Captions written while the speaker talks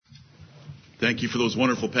Thank you for those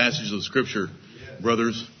wonderful passages of Scripture,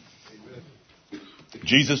 brothers.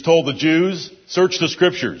 Jesus told the Jews, search the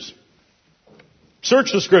Scriptures.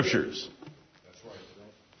 Search the Scriptures.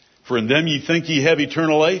 For in them ye think ye have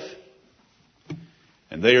eternal life,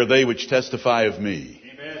 and they are they which testify of me.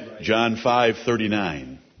 Amen. John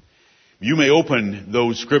 5:39. You may open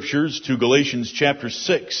those Scriptures to Galatians chapter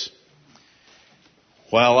 6,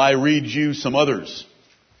 while I read you some others.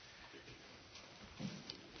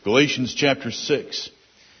 Galatians chapter 6.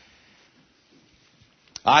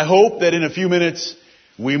 I hope that in a few minutes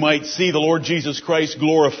we might see the Lord Jesus Christ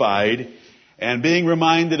glorified, and being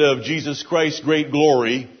reminded of Jesus Christ's great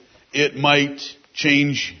glory, it might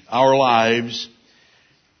change our lives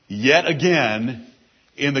yet again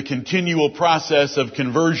in the continual process of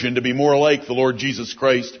conversion to be more like the Lord Jesus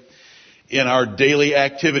Christ in our daily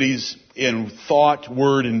activities in thought,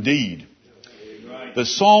 word, and deed. The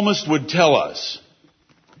psalmist would tell us,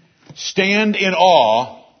 stand in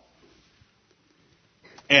awe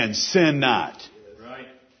and sin not. Right.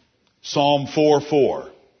 Psalm 4:4.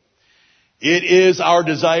 It is our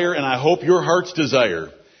desire, and I hope your heart's desire,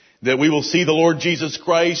 that we will see the Lord Jesus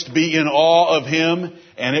Christ, be in awe of Him,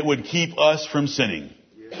 and it would keep us from sinning.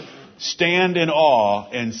 Yeah. Stand in awe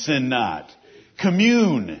and sin not.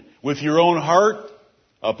 Commune with your own heart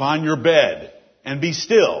upon your bed and be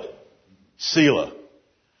still. Selah.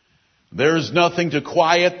 There's nothing to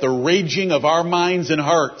quiet the raging of our minds and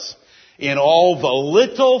hearts in all the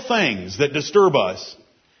little things that disturb us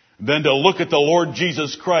than to look at the Lord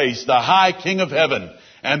Jesus Christ, the high King of heaven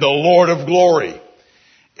and the Lord of glory,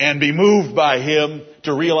 and be moved by Him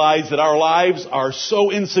to realize that our lives are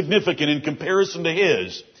so insignificant in comparison to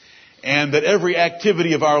His, and that every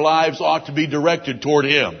activity of our lives ought to be directed toward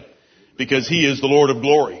Him, because He is the Lord of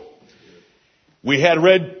glory. We had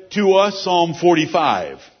read to us Psalm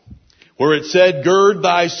 45. Where it said, gird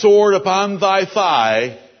thy sword upon thy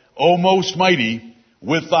thigh, O most mighty,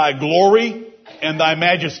 with thy glory and thy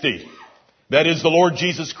majesty. That is the Lord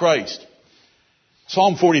Jesus Christ.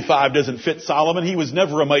 Psalm 45 doesn't fit Solomon. He was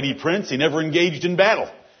never a mighty prince. He never engaged in battle.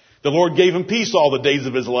 The Lord gave him peace all the days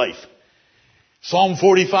of his life. Psalm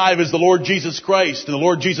 45 is the Lord Jesus Christ, and the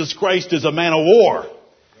Lord Jesus Christ is a man of war.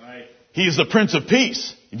 Right. He is the Prince of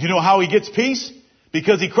Peace. Do you know how he gets peace?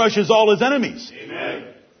 Because he crushes all his enemies. Amen.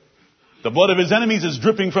 The blood of his enemies is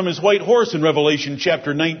dripping from his white horse in Revelation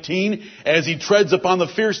chapter 19 as he treads upon the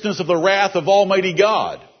fierceness of the wrath of Almighty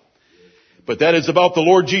God. But that is about the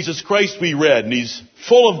Lord Jesus Christ we read, and He's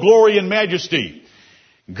full of glory and majesty.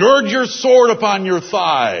 Gird your sword upon your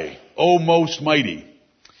thigh, O most mighty.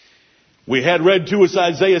 We had read to us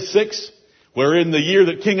Isaiah 6, where in the year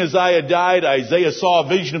that King Uzziah died, Isaiah saw a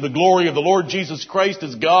vision of the glory of the Lord Jesus Christ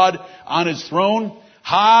as God on His throne,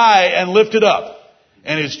 high and lifted up.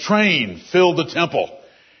 And His train filled the temple.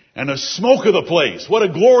 And the smoke of the place. What a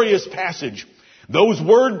glorious passage. Those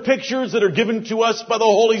word pictures that are given to us by the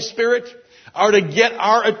Holy Spirit are to get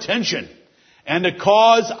our attention and to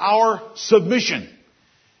cause our submission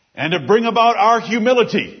and to bring about our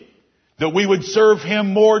humility, that we would serve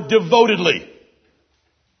Him more devotedly.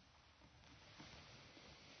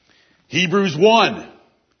 Hebrews 1,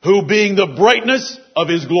 who being the brightness of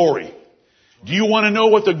His glory. Do you want to know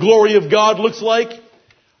what the glory of God looks like?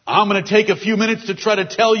 I'm going to take a few minutes to try to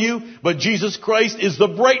tell you, but Jesus Christ is the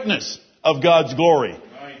brightness of God's glory.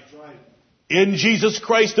 Right. In Jesus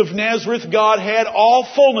Christ of Nazareth, God had all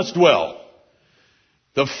fullness dwell.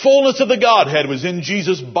 The fullness of the Godhead was in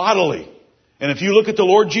Jesus bodily. And if you look at the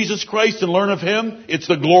Lord Jesus Christ and learn of Him, it's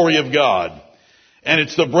the glory of God. And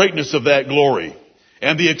it's the brightness of that glory.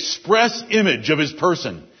 And the express image of His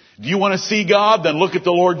person. Do you want to see God? Then look at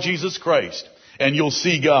the Lord Jesus Christ, and you'll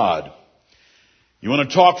see God. You want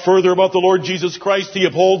to talk further about the Lord Jesus Christ? He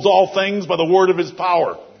upholds all things by the word of His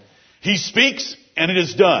power. He speaks, and it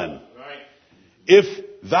is done. Right.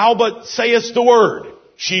 If thou but sayest the word,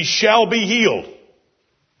 she shall be healed.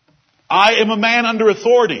 I am a man under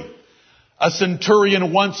authority. A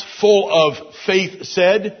centurion once full of faith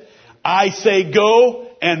said, I say go,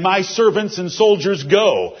 and my servants and soldiers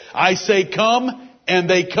go. I say come, and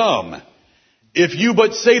they come. If you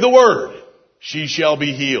but say the word, she shall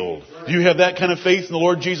be healed. Do you have that kind of faith in the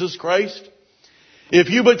Lord Jesus Christ?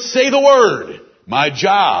 If you but say the word, my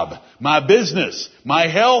job, my business, my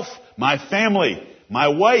health, my family, my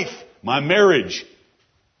wife, my marriage,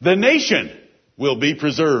 the nation will be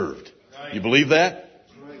preserved. Right. You believe that?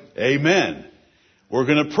 Right. Amen. We're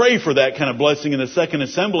going to pray for that kind of blessing in the second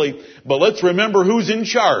assembly, but let's remember who's in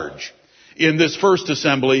charge in this first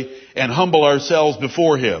assembly and humble ourselves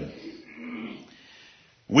before Him.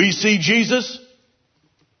 We see Jesus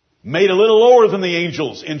made a little lower than the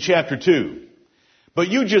angels in chapter 2. But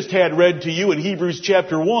you just had read to you in Hebrews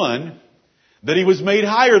chapter 1 that he was made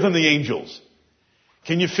higher than the angels.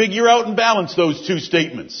 Can you figure out and balance those two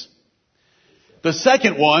statements? The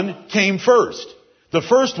second one came first. The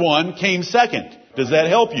first one came second. Does that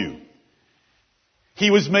help you? He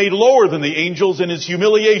was made lower than the angels in his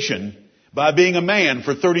humiliation by being a man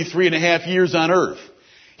for 33 and a half years on earth.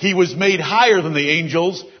 He was made higher than the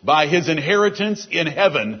angels by his inheritance in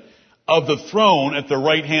heaven of the throne at the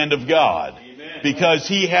right hand of God. Amen. Because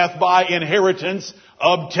he hath by inheritance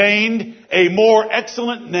obtained a more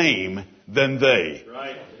excellent name than they.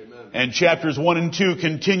 Right. And chapters 1 and 2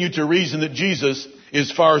 continue to reason that Jesus is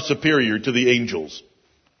far superior to the angels.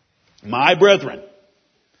 My brethren,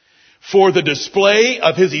 for the display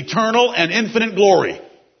of his eternal and infinite glory,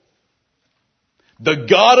 the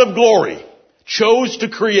God of glory chose to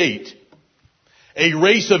create a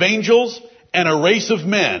race of angels and a race of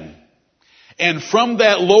men, and from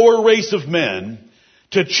that lower race of men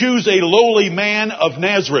to choose a lowly man of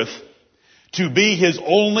Nazareth to be his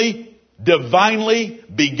only divinely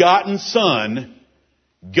begotten Son,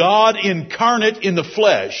 God incarnate in the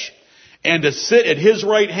flesh, and to sit at his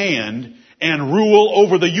right hand and rule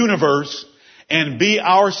over the universe and be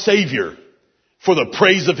our Savior for the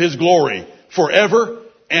praise of his glory forever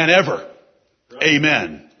and ever. Right.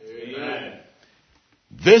 Amen. Amen.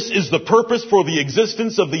 This is the purpose for the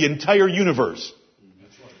existence of the entire universe.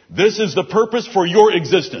 This is the purpose for your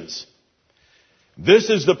existence. This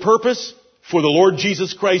is the purpose for the Lord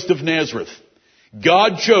Jesus Christ of Nazareth.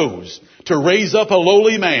 God chose to raise up a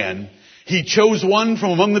lowly man. He chose one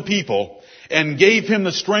from among the people and gave him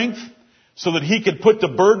the strength so that he could put the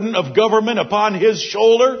burden of government upon his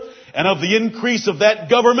shoulder, and of the increase of that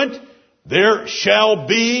government there shall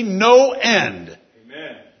be no end.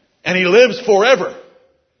 Amen. And he lives forever.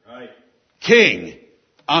 Right. King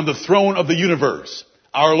on the throne of the universe,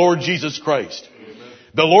 our Lord Jesus Christ. Amen.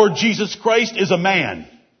 The Lord Jesus Christ is a man.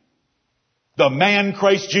 The man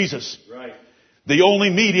Christ Jesus. Right. The only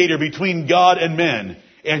mediator between God and men,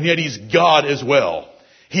 and yet he's God as well.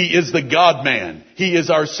 He is the God-man. He is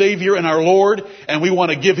our Savior and our Lord, and we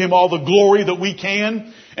want to give him all the glory that we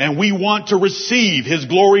can, and we want to receive his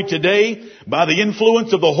glory today by the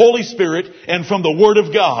influence of the Holy Spirit and from the Word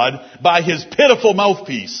of God by his pitiful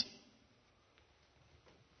mouthpiece.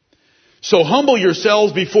 So humble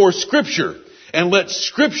yourselves before Scripture and let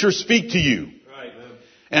Scripture speak to you. Right.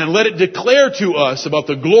 And let it declare to us about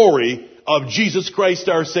the glory of Jesus Christ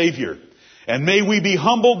our Savior. And may we be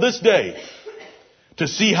humbled this day to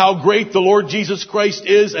see how great the Lord Jesus Christ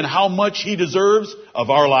is and how much he deserves of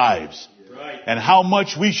our lives. Right. And how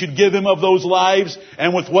much we should give him of those lives,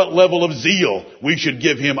 and with what level of zeal we should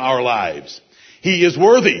give him our lives. He is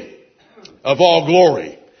worthy of all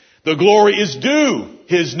glory. The glory is due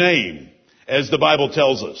his name, as the Bible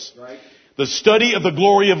tells us. Right. The study of the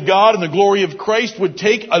glory of God and the glory of Christ would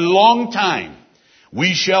take a long time.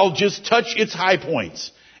 We shall just touch its high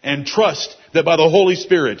points and trust that by the Holy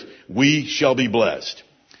Spirit we shall be blessed.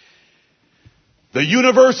 The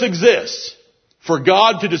universe exists for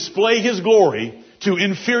God to display his glory to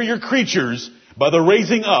inferior creatures by the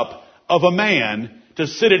raising up of a man to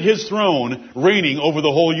sit at his throne reigning over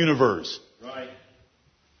the whole universe. Right.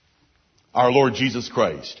 Our Lord Jesus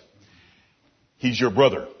Christ. He's your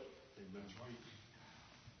brother.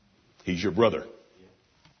 He's your brother.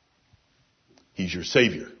 He's your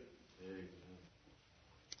Savior.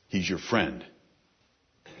 He's your friend.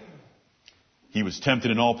 He was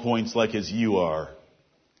tempted in all points like as you are,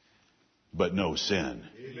 but no sin.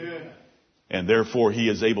 Amen. And therefore he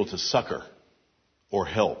is able to succor or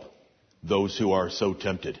help those who are so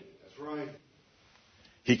tempted. That's right.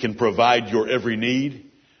 He can provide your every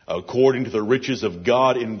need according to the riches of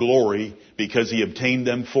God in glory, because he obtained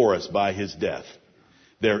them for us by his death.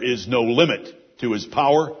 There is no limit to his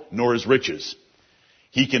power nor his riches.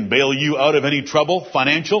 He can bail you out of any trouble,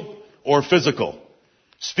 financial or physical.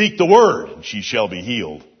 Speak the word, and she shall be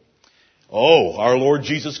healed. Oh, our Lord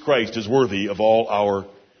Jesus Christ is worthy of all our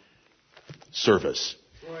service.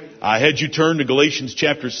 I had you turn to Galatians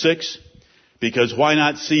chapter 6, because why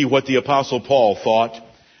not see what the Apostle Paul thought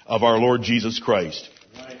of our Lord Jesus Christ?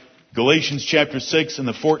 Right. Galatians chapter 6 and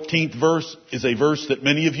the 14th verse is a verse that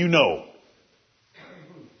many of you know.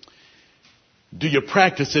 Do you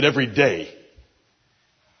practice it every day?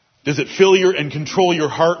 Does it fill your and control your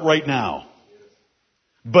heart right now?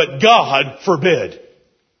 But God forbid.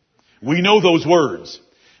 We know those words.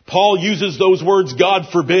 Paul uses those words, God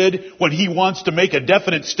forbid, when he wants to make a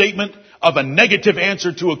definite statement of a negative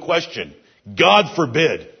answer to a question. God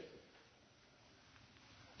forbid.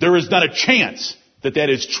 There is not a chance that that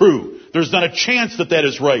is true. There's not a chance that that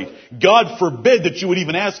is right. God forbid that you would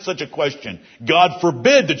even ask such a question. God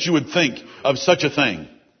forbid that you would think of such a thing.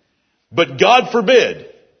 But God forbid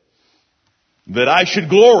that I should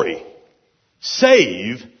glory,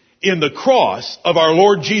 save in the cross of our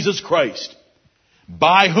Lord Jesus Christ,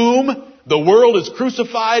 by whom the world is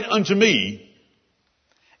crucified unto me,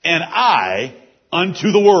 and I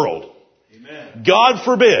unto the world. Amen. God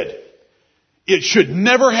forbid it should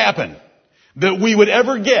never happen that we would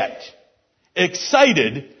ever get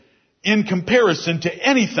excited in comparison to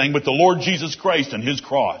anything but the Lord Jesus Christ and His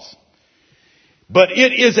cross. But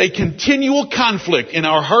it is a continual conflict in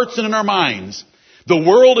our hearts and in our minds. The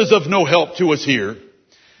world is of no help to us here.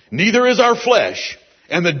 Neither is our flesh.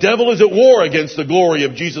 And the devil is at war against the glory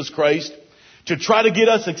of Jesus Christ to try to get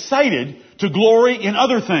us excited to glory in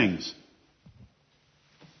other things.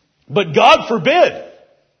 But God forbid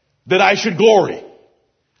that I should glory.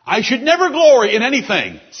 I should never glory in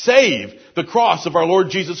anything save the cross of our Lord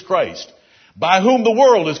Jesus Christ, by whom the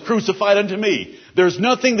world is crucified unto me. There's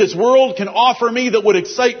nothing this world can offer me that would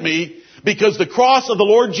excite me, because the cross of the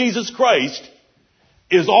Lord Jesus Christ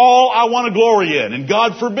is all I want to glory in. And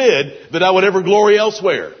God forbid that I would ever glory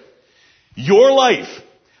elsewhere. Your life,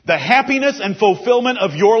 the happiness and fulfillment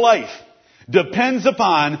of your life, depends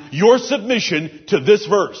upon your submission to this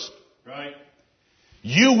verse. Right.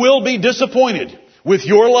 You will be disappointed with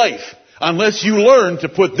your life unless you learn to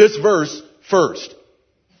put this verse first.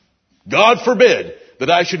 God forbid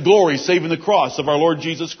that I should glory save in the cross of our Lord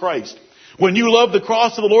Jesus Christ. When you love the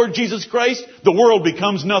cross of the Lord Jesus Christ, the world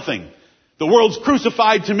becomes nothing. The world's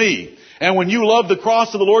crucified to me. And when you love the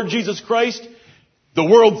cross of the Lord Jesus Christ, the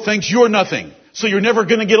world thinks you're nothing. So you're never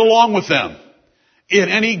going to get along with them in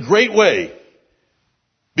any great way,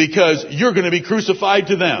 because you're going to be crucified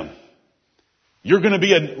to them. You're going to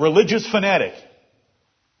be a religious fanatic.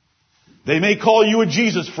 They may call you a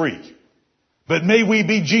Jesus freak, but may we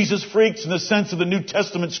be Jesus freaks in the sense of the New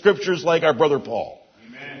Testament scriptures, like our brother Paul.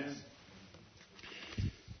 Amen.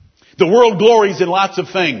 The world glories in lots of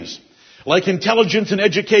things, like intelligence and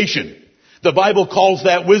education. The Bible calls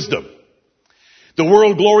that wisdom. The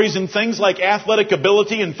world glories in things like athletic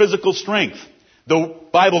ability and physical strength. The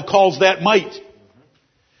Bible calls that might.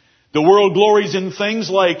 The world glories in things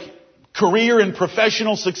like career and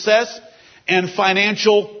professional success and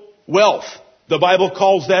financial wealth. The Bible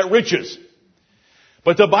calls that riches.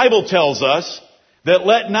 But the Bible tells us that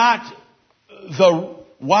let not the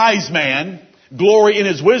wise man glory in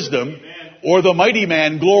his wisdom, or the mighty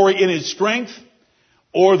man glory in his strength,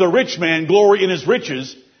 or the rich man glory in his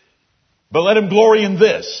riches, but let him glory in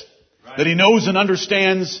this, that he knows and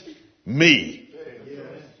understands me.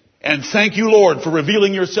 And thank you, Lord, for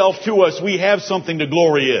revealing yourself to us. We have something to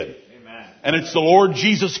glory in. And it's the Lord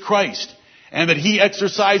Jesus Christ. And that He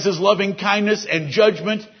exercises loving kindness and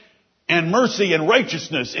judgment and mercy and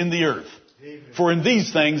righteousness in the earth. For in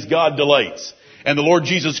these things God delights. And the Lord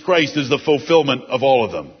Jesus Christ is the fulfillment of all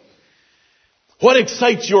of them. What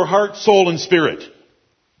excites your heart, soul, and spirit?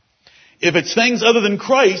 If it's things other than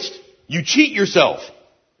Christ, you cheat yourself.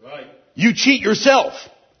 Right. You cheat yourself.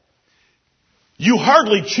 You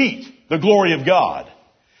hardly cheat the glory of God.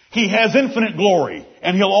 He has infinite glory,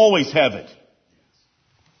 and He'll always have it.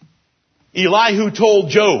 Elihu told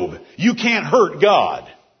Job, you can't hurt God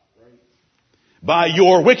by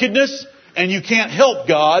your wickedness, and you can't help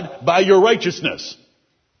God by your righteousness.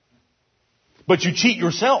 But you cheat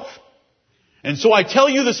yourself. And so I tell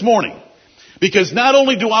you this morning, because not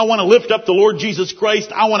only do I want to lift up the Lord Jesus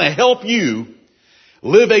Christ, I want to help you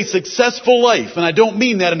live a successful life. And I don't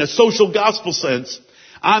mean that in a social gospel sense.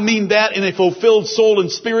 I mean that in a fulfilled soul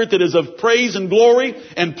and spirit that is of praise and glory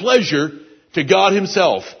and pleasure to God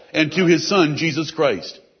Himself and to His Son, Jesus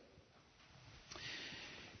Christ.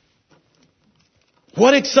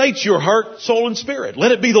 What excites your heart, soul, and spirit?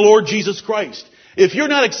 Let it be the Lord Jesus Christ. If you're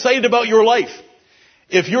not excited about your life,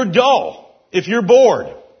 if you're dull, if you're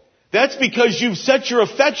bored, that's because you've set your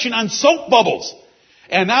affection on soap bubbles.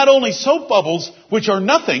 And not only soap bubbles, which are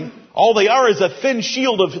nothing, all they are is a thin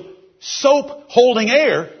shield of soap holding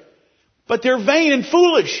air, but they're vain and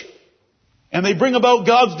foolish. And they bring about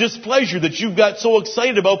God's displeasure that you've got so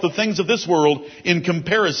excited about the things of this world in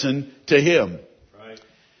comparison to Him. Right.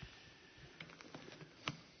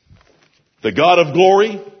 The God of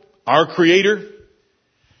glory, our Creator,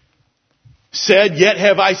 said, yet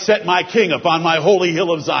have I set my King upon my holy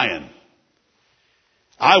hill of Zion.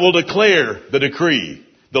 I will declare the decree.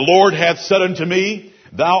 The Lord hath said unto me,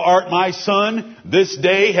 thou art my son, this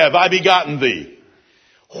day have I begotten thee.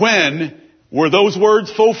 When were those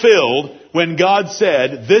words fulfilled? When God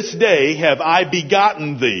said, this day have I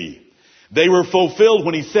begotten thee. They were fulfilled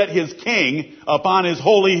when He set His king upon His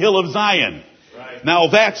holy hill of Zion. Right. Now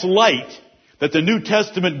that's light that the New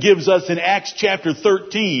Testament gives us in Acts chapter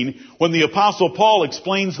 13 when the Apostle Paul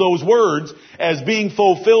explains those words as being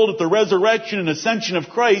fulfilled at the resurrection and ascension of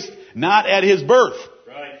Christ, not at His birth.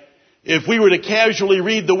 Right. If we were to casually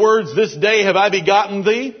read the words, "This day have I begotten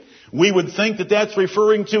thee," we would think that that's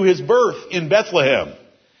referring to His birth in Bethlehem.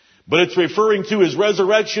 But it's referring to His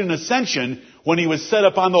resurrection and ascension when He was set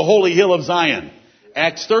upon the holy hill of Zion.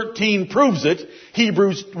 Acts 13 proves it.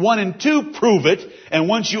 Hebrews 1 and 2 prove it. And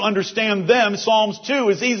once you understand them, Psalms 2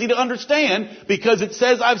 is easy to understand because it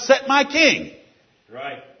says, "I've set my king."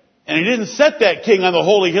 Right. And He didn't set that king on the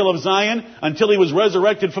holy hill of Zion until He was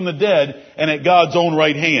resurrected from the dead and at God's own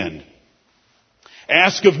right hand.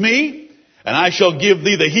 "Ask of me, and I shall give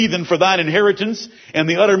thee the heathen for thine inheritance, and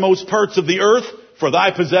the uttermost parts of the earth for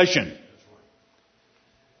thy possession."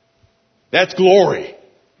 That's glory.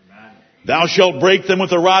 "Thou shalt break them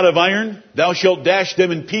with a rod of iron. Thou shalt dash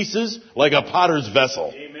them in pieces like a potter's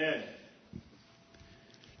vessel." Amen.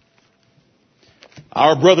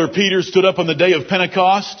 Our brother Peter stood up on the day of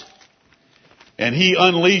Pentecost, and he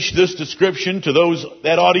unleashed this description to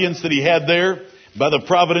that audience that he had there by the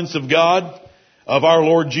providence of God of our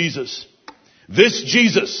Lord Jesus. "This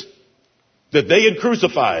Jesus that they had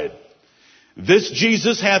crucified, this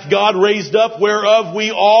Jesus hath God raised up, whereof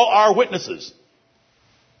we all are witnesses.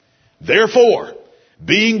 Therefore,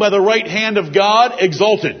 being by the right hand of God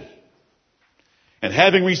exalted, and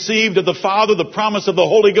having received of the Father the promise of the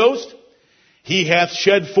Holy Ghost, He hath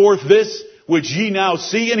shed forth this which ye now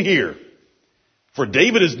see and hear. For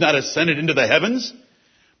David is not ascended into the heavens,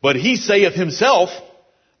 but he saith himself,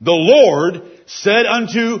 The Lord said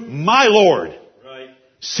unto my Lord, Right.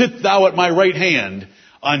 Sit thou at my right hand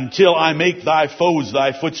until I make thy foes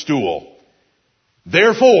thy footstool.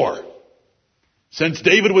 Therefore, since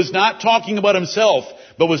David was not talking about himself,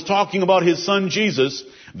 but was talking about his son Jesus,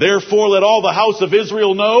 therefore let all the house of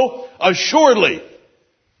Israel know assuredly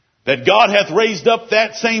that God hath raised up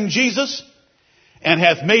that same Jesus and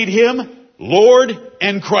hath made Him Lord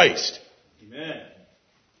and Christ. Amen.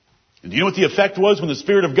 And do you know what the effect was when the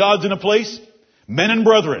Spirit of God's in a place? Men and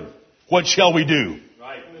brethren, what shall we do?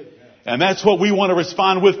 Right. And that's what we want to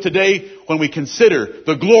respond with today when we consider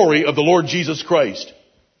the glory of the Lord Jesus Christ.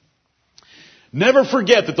 Never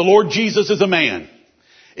forget that the Lord Jesus is a man.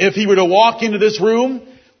 If He were to walk into this room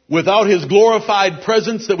without His glorified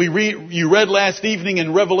presence that you read last evening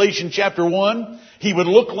in Revelation chapter 1, He would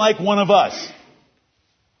look like one of us.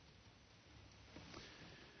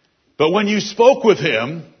 But when you spoke with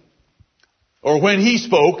Him, or when He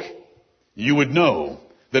spoke, you would know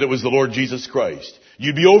that it was the Lord Jesus Christ.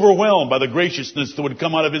 You'd be overwhelmed by the graciousness that would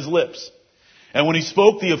come out of His lips. And when He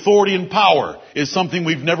spoke, the authority and power is something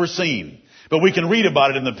we've never seen. But we can read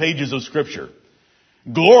about it in the pages of Scripture.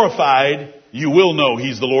 Glorified, you will know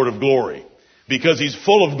He's the Lord of glory, because He's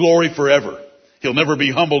full of glory forever. He'll never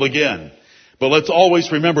be humbled again. But let's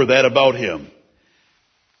always remember that about Him.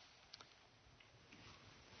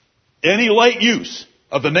 Any light use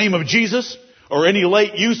of the name of Jesus or any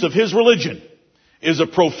light use of His religion is a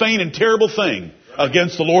profane and terrible thing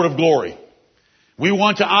against the Lord of glory. We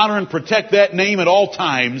want to honor and protect that name at all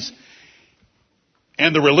times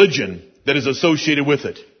and the religion that is associated with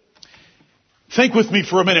it. Think with me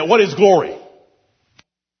for a minute. What is glory?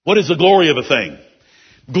 What is the glory of a thing?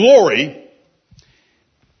 Glory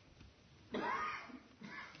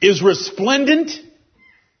is resplendent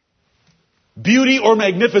beauty or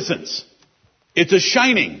magnificence. It's a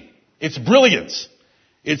shining. It's brilliance.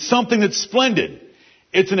 It's something that's splendid.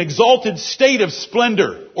 It's an exalted state of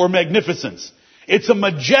splendor or magnificence. It's a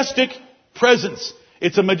majestic presence.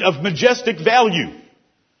 It's of majestic value.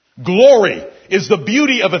 Glory is the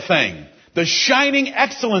beauty of a thing, the shining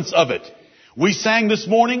excellence of it. We sang this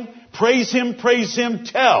morning, praise Him,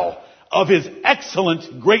 tell of His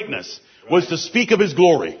excellent greatness, was to speak of His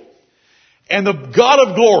glory. And the God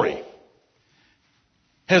of glory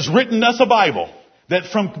has written us a Bible that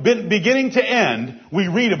from beginning to end, we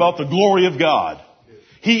read about the glory of God.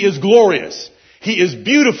 He is glorious. He is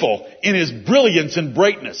beautiful in His brilliance and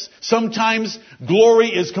brightness. Sometimes glory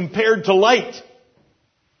is compared to light.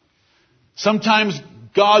 Sometimes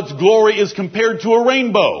God's glory is compared to a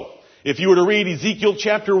rainbow. If you were to read Ezekiel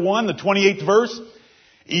chapter 1, the 28th verse,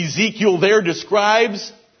 Ezekiel there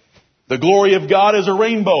describes the glory of God as a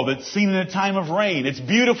rainbow that's seen in a time of rain. It's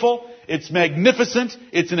beautiful. It's magnificent.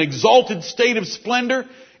 It's an exalted state of splendor.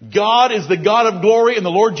 God is the God of glory, and the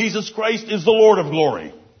Lord Jesus Christ is the Lord of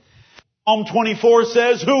glory. Psalm 24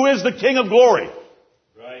 says, Who is the King of glory?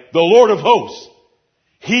 Right. The Lord of hosts.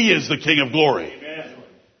 He is the King of glory. Amen.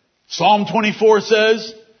 Psalm 24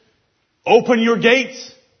 says, Open your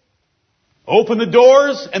gates, open the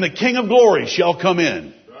doors, and the King of glory shall come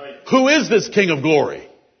in. Right. Who is this King of glory?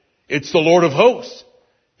 It's the Lord of hosts.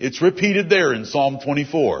 It's repeated there in Psalm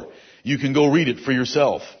 24. You can go read it for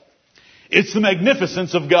yourself. It's the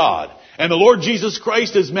magnificence of God. And the Lord Jesus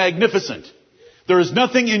Christ is magnificent. There is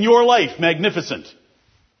nothing in your life magnificent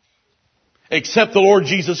except the Lord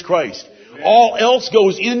Jesus Christ. Amen. All else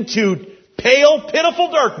goes into pale,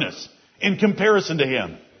 pitiful darkness in comparison to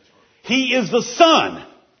Him. He is the Son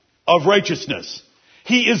of righteousness.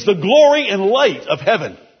 He is the glory and light of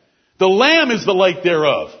heaven. The Lamb is the light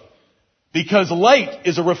thereof. Because light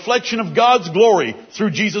is a reflection of God's glory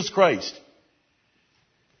through Jesus Christ.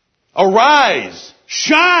 Arise,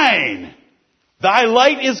 shine, thy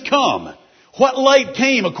light is come. What light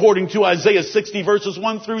came according to Isaiah 60 verses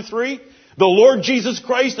 1 through 3? The Lord Jesus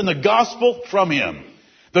Christ and the gospel from Him.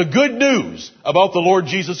 The good news about the Lord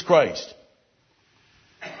Jesus Christ.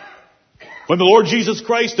 When the Lord Jesus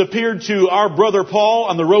Christ appeared to our brother Paul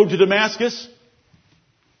on the road to Damascus,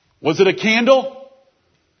 was it a candle?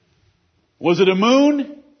 Was it a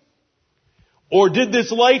moon? Or did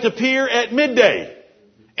this light appear at midday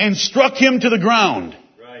and struck him to the ground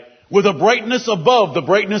with a brightness above the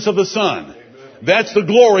brightness of the sun? That's the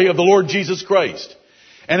glory of the Lord Jesus Christ.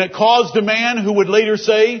 And it caused a man who would later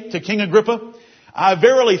say to King Agrippa, I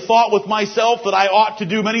verily thought with myself that I ought to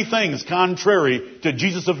do many things contrary to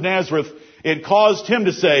Jesus of Nazareth. It caused him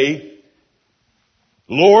to say,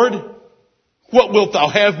 Lord, what wilt thou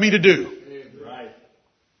have me to do?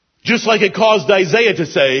 Just like it caused Isaiah to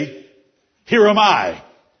say, here am I,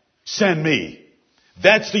 send me.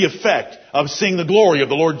 That's the effect of seeing the glory of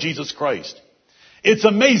the Lord Jesus Christ. It's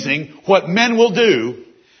amazing what men will do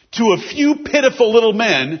to a few pitiful little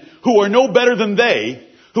men who are no better than they,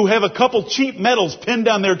 who have a couple cheap medals pinned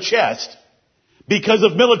on their chest because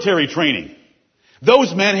of military training.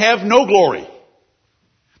 Those men have no glory.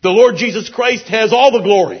 The Lord Jesus Christ has all the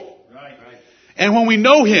glory. Right. And when we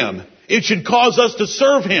know Him, it should cause us to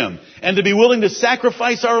serve Him and to be willing to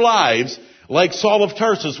sacrifice our lives like Saul of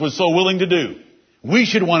Tarsus was so willing to do. We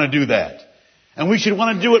should want to do that. And we should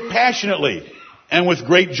want to do it passionately and with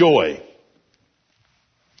great joy.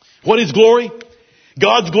 What is glory?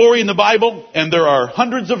 God's glory in the Bible, and there are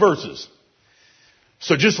hundreds of verses.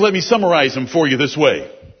 So just let me summarize them for you this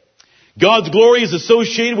way. God's glory is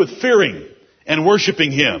associated with fearing and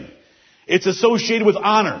worshiping Him. It's associated with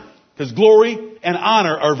honor, because glory and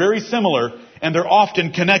honor are very similar, and they're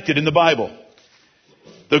often connected in the Bible.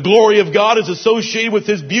 The glory of God is associated with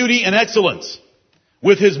His beauty and excellence,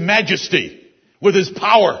 with His majesty, with His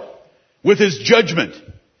power, with His judgment,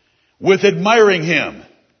 with admiring Him,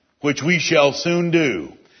 which we shall soon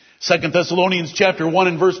do. 2 Thessalonians chapter 1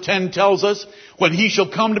 and verse 10 tells us, when He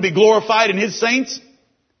shall come to be glorified in His saints,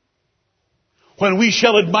 when we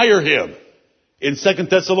shall admire Him, in 2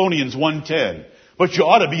 Thessalonians 1:10. But you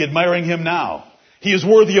ought to be admiring Him now. He is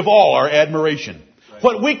worthy of all our admiration. Right.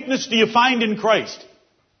 What weakness do you find in Christ?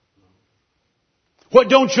 What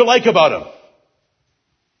don't you like about Him?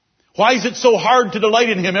 Why is it so hard to delight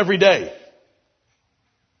in Him every day?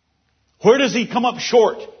 Where does He come up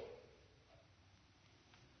short?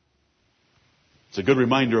 It's a good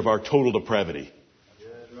reminder of our total depravity.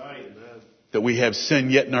 That we have sin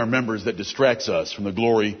yet in our members that distracts us from the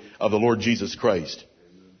glory of the Lord Jesus Christ.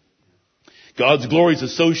 God's glory is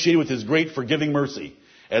associated with His great forgiving mercy,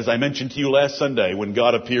 as I mentioned to you last Sunday when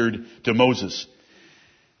God appeared to Moses.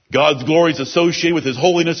 God's glory is associated with His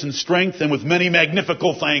holiness and strength and with many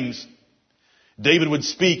magnifical things. David would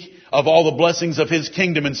speak of all the blessings of His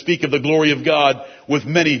kingdom and speak of the glory of God with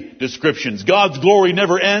many descriptions. God's glory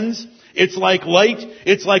never ends. It's like light.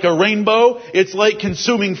 It's like a rainbow. It's like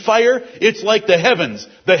consuming fire. It's like the heavens.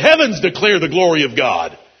 The heavens declare the glory of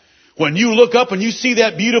God. When you look up and you see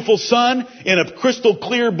that beautiful sun in a crystal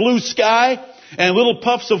clear blue sky and little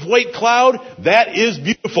puffs of white cloud, that is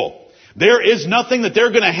beautiful. There is nothing that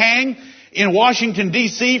they're going to hang in Washington,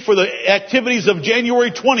 D.C. for the activities of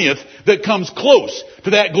January 20th that comes close to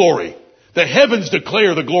that glory. The heavens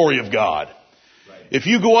declare the glory of God. If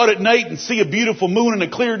you go out at night and see a beautiful moon and a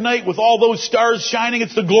clear night with all those stars shining,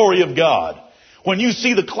 it's the glory of God. When you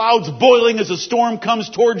see the clouds boiling as a storm comes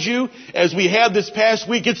towards you, as we had this past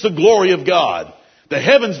week, it's the glory of God. The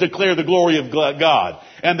heavens declare the glory of God.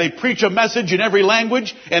 And they preach a message in every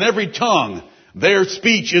language and every tongue. Their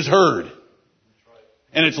speech is heard.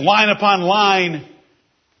 And it's line upon line,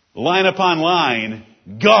 line upon line.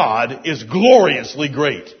 God is gloriously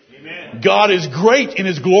great. Amen. God is great in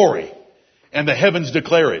His glory. And the heavens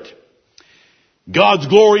declare it. God's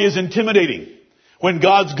glory is intimidating. When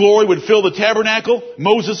God's glory would fill the tabernacle,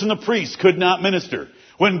 Moses and the priests could not minister.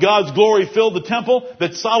 When God's glory filled the temple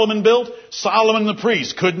that Solomon built, Solomon the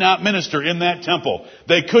priest could not minister in that temple.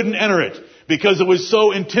 They couldn't enter it because it was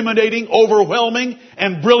so intimidating, overwhelming,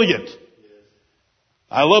 and brilliant.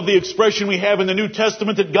 I love the expression we have in the New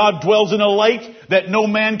Testament that God dwells in a light that no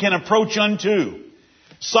man can approach unto.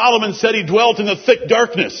 Solomon said he dwelt in the thick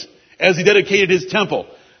darkness as he dedicated his temple.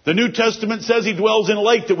 The New Testament says he dwells in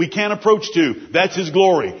light that we can't approach to. That's his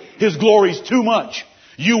glory. His glory's too much.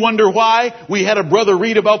 You wonder why we had a brother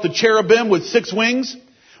read about the cherubim with 6 wings?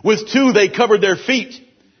 With 2 they covered their feet.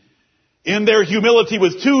 In their humility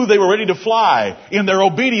with 2 they were ready to fly. In their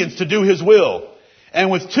obedience to do his will.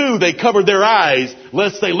 And with 2, they covered their eyes,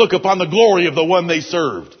 lest they look upon the glory of the one they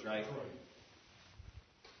served. Right.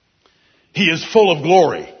 He is full of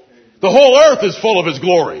glory. The whole earth is full of His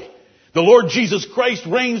glory. The Lord Jesus Christ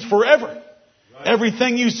reigns forever. Right.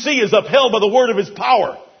 Everything you see is upheld by the word of His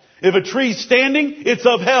power. If a tree's standing, it's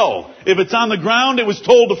upheld. If it's on the ground, it was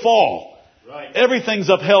told to fall. Right. Everything's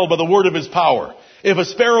upheld by the word of His power. If a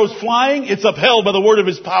sparrow's flying, it's upheld by the word of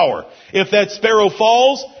His power. If that sparrow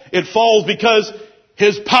falls, it falls because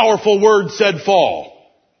His powerful word said fall.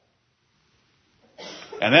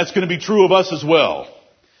 And that's going to be true of us as well.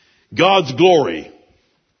 God's glory.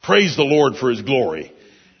 Praise the Lord for His glory.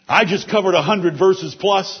 I just covered 100 verses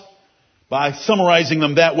plus by summarizing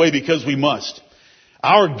them that way because we must.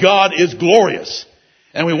 Our God is glorious.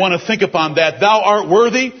 And we want to think upon that. Thou art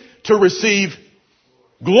worthy to receive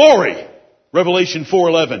glory. Revelation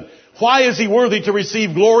 4:11. Why is He worthy to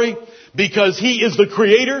receive glory? Because He is the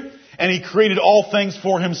Creator. And He created all things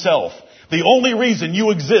for Himself. The only reason you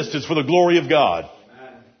exist is for the glory of God.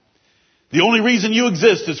 The only reason you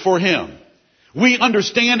exist is for Him. We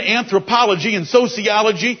understand anthropology and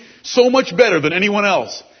sociology so much better than anyone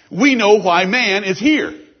else. We know why man is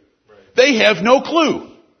here. They have no clue.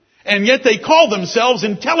 And yet they call themselves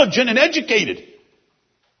intelligent and educated.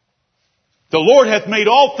 The Lord hath made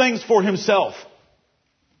all things for Himself.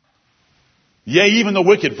 Yea, even the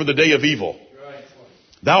wicked for the day of evil.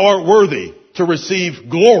 Thou art worthy to receive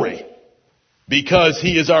glory because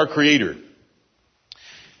He is our Creator.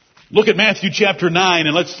 Look at Matthew chapter 9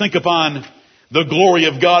 and let's think upon the glory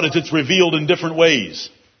of God as it's revealed in different ways.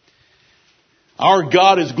 Our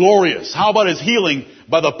God is glorious. How about His healing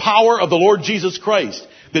by the power of the Lord Jesus Christ?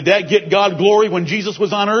 Did that get God glory when Jesus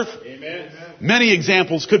was on earth? Amen. Many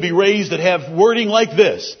examples could be raised that have wording like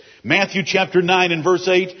this. Matthew chapter 9 and verse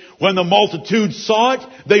 8. When the multitude saw it,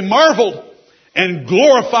 they marveled and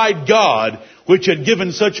glorified God, which had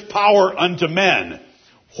given such power unto men.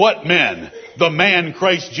 What men? The man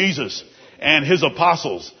Christ Jesus and His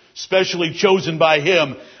apostles, specially chosen by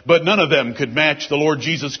Him, but none of them could match the Lord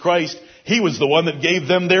Jesus Christ. He was the one that gave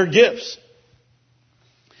them their gifts.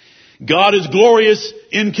 God is glorious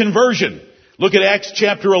in conversion. Look at Acts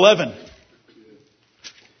chapter 11.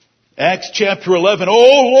 Acts chapter 11.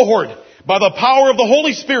 Oh Lord, by the power of the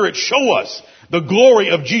Holy Spirit, show us the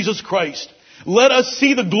glory of Jesus Christ. Let us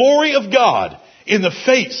see the glory of God in the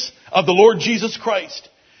face of the Lord Jesus Christ.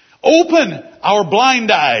 Open our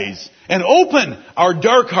blind eyes and open our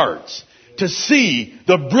dark hearts to see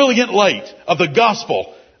the brilliant light of the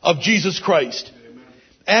gospel of Jesus Christ. Amen.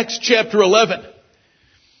 Acts chapter 11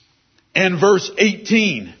 and verse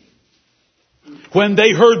 18. When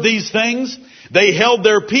they heard these things, they held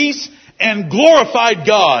their peace and glorified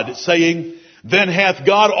God, saying, Then hath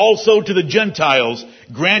God also to the Gentiles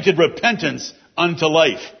granted repentance unto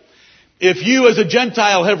life. If you as a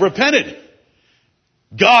Gentile have repented,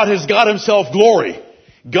 God has got Himself glory.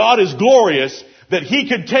 God is glorious that He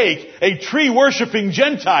could take a tree-worshiping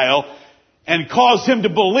Gentile and cause him to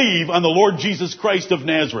believe on the Lord Jesus Christ of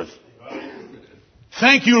Nazareth.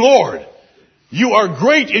 Thank you, Lord. You are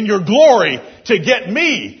great in your glory to get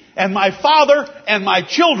me and my father and my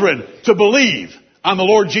children to believe on the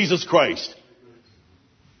Lord Jesus Christ.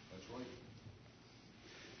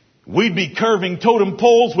 We'd be carving totem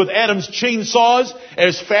poles with Adam's chainsaws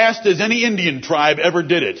as fast as any Indian tribe ever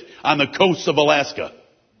did it on the coasts of Alaska.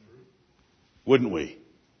 Wouldn't we?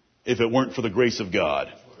 If it weren't for the grace of God.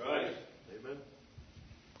 Right. Amen.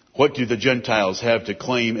 What do the Gentiles have to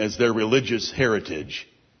claim as their religious heritage?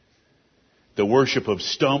 The worship of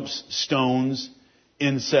stumps, stones,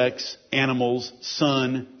 insects, animals,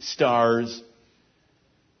 sun, stars,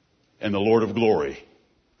 and the Lord of glory.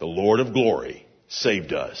 The Lord of glory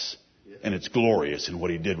saved us. And it's glorious in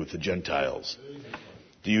what He did with the Gentiles.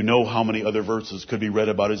 Do you know how many other verses could be read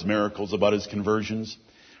about His miracles, about His conversions?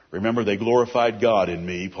 Remember, they glorified God in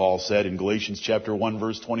me, Paul said in Galatians chapter 1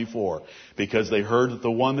 verse 24, because they heard that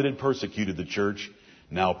the one that had persecuted the church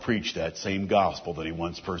now preached that same gospel that he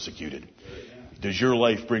once persecuted. Does your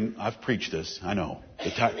life bring... I've preached this, I know.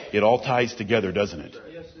 It all ties together, doesn't it?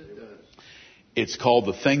 Yes, it does. It's called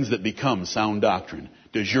the things that become sound doctrine.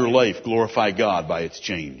 Does your life glorify God by its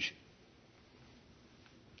change?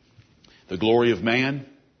 The glory of man.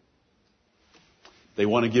 They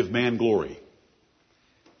want to give man glory.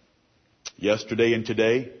 Yesterday and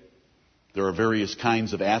today, there are various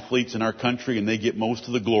kinds of athletes in our country, and they get most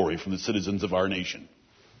of the glory from the citizens of our nation.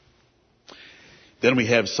 Then we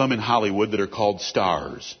have some in Hollywood that are called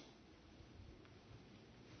stars.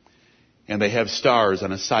 And they have stars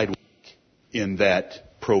on a sidewalk in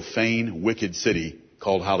that profane, wicked city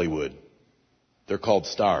called Hollywood. They're called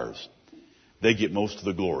stars. They get most of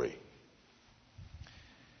the glory.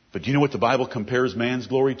 But do you know what the Bible compares man's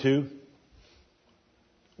glory to?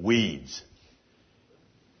 Weeds.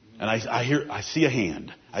 And I see a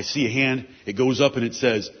hand. I see a hand. It goes up and it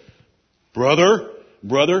says, Brother,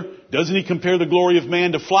 doesn't he compare the glory of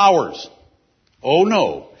man to flowers? Oh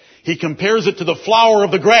no. He compares it to the flower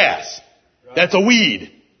of the grass. That's a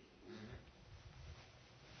weed.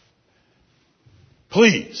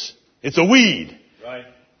 Please. It's a weed. Right.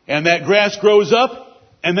 And that grass grows up,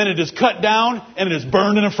 and then it is cut down, and it is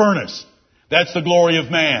burned in a furnace. That's the glory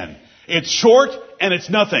of man. It's short, and it's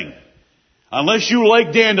nothing. Unless you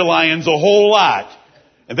like dandelions a whole lot.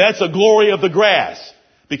 And that's the glory of the grass.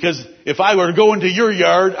 Because if I were to go into your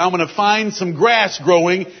yard, I'm going to find some grass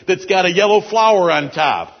growing that's got a yellow flower on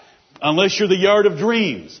top. Unless you're the yard of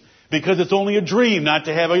dreams. Because it's only a dream not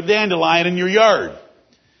to have a dandelion in your yard.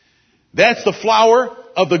 That's the flower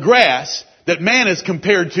of the grass that man is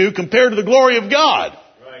compared to the glory of God.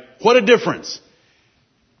 Right. What a difference.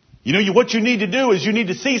 You know, what you need to do is you need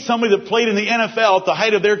to see somebody that played in the NFL at the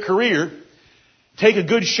height of their career. Take a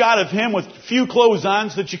good shot of him with few clothes on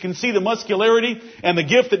so that you can see the muscularity and the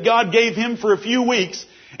gift that God gave him for a few weeks.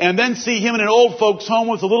 And then see him in an old folks home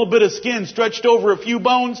with a little bit of skin stretched over a few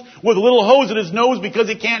bones with a little hose in his nose because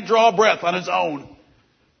he can't draw a breath on his own.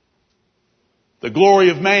 The glory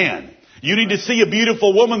of man. You need to see a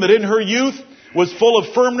beautiful woman that in her youth was full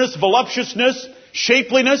of firmness, voluptuousness,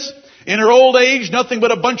 shapeliness. In her old age, nothing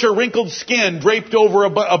but a bunch of wrinkled skin draped over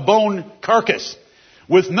a bone carcass.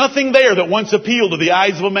 With nothing there that once appealed to the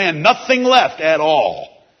eyes of a man. Nothing left at all.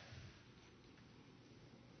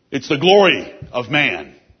 It's the glory of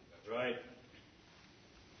man. That's right.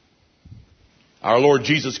 Our Lord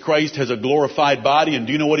Jesus Christ has a glorified body, and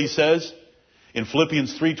do you know what He says? In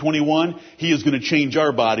Philippians 3:21, He is going to change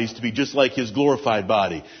our bodies to be just like His glorified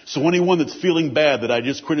body. So anyone that's feeling bad that I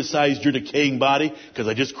just criticized your decaying body, because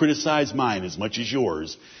I just criticized mine as much as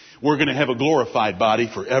yours, we're going to have a glorified body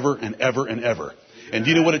forever and ever and ever. And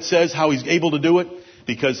do you know what it says, how He's able to do it?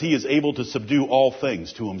 Because He is able to subdue all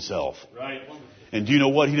things to Himself. Right. And do you know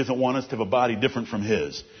what? He doesn't want us to have a body different from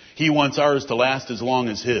His. He wants ours to last as long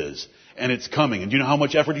as His. And it's coming. And do you know how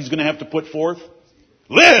much effort He's going to have to put forth?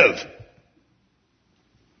 Live!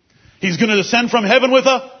 He's going to descend from heaven with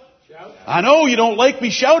a... Shout. I know you don't like me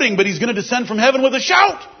shouting, but He's going to descend from heaven with a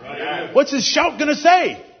shout. Right. What's His shout going to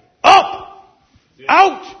say? Up!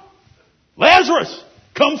 Out! Lazarus,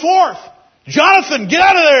 come forth! Jonathan, get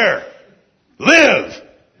out of there! Live!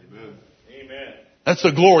 Amen. Amen. That's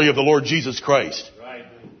the glory of the Lord Jesus Christ. Right.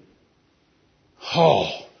 Oh.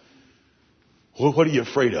 What are you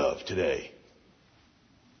afraid of today?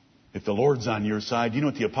 If the Lord's on your side, you know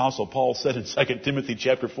what the Apostle Paul said in 2 Timothy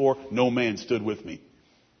chapter 4? No man stood with me.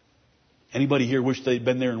 Anybody here wish they'd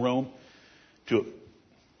been there in Rome?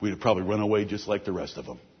 We'd have probably run away just like the rest of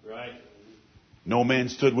them. Right. No man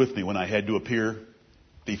stood with me when I had to appear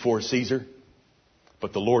before Caesar,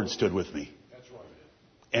 but the Lord stood with me. That's right.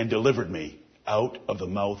 And delivered me out of the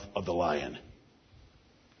mouth of the lion.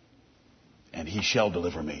 And He shall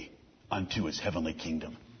deliver me unto His heavenly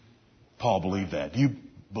kingdom. Paul believed that. Do you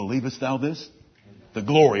believest thou this? The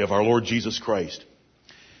glory of our Lord Jesus Christ.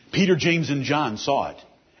 Peter, James, and John saw it,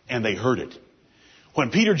 and they heard it.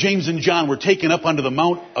 When Peter, James, and John were taken up onto the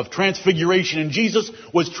Mount of Transfiguration and Jesus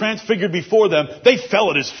was transfigured before them, they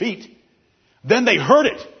fell at His feet. Then they heard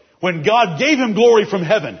it when God gave Him glory from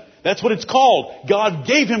heaven. That's what it's called. God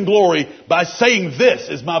gave Him glory by saying, "This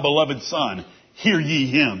is my beloved Son. Hear ye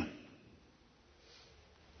Him."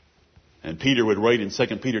 And Peter would write in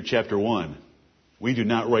 2 Peter chapter 1, we do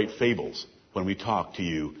not write fables when we talk to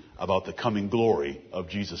you about the coming glory of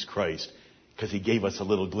Jesus Christ, because He gave us a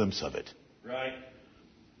little glimpse of it. Right.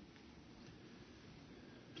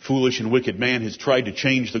 Foolish and wicked man has tried to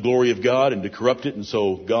change the glory of God and to corrupt it, and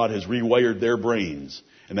so God has rewired their brains.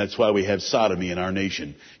 And that's why we have sodomy in our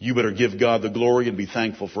nation. You better give God the glory and be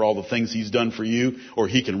thankful for all the things He's done for you, or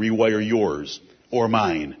He can rewire yours or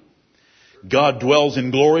mine. God dwells in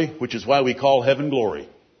glory, which is why we call heaven glory.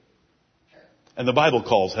 And the Bible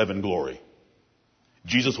calls heaven glory.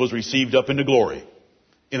 Jesus was received up into glory.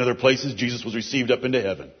 In other places, Jesus was received up into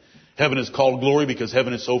heaven. Heaven is called glory because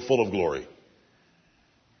heaven is so full of glory.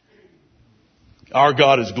 Our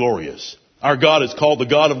God is glorious. Our God is called the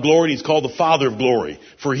God of glory, and He's called the Father of glory.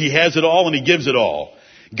 For He has it all and He gives it all.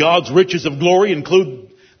 God's riches of glory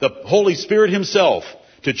include the Holy Spirit Himself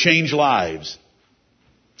to change lives.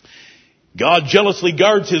 God jealously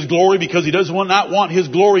guards His glory because He does not want His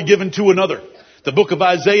glory given to another. The book of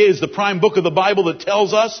Isaiah is the prime book of the Bible that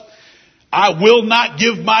tells us, I will not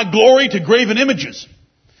give my glory to graven images.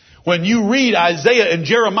 When you read Isaiah and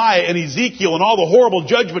Jeremiah and Ezekiel and all the horrible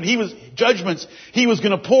judgments he was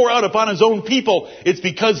going to pour out upon His own people, it's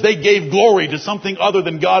because they gave glory to something other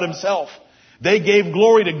than God Himself. They gave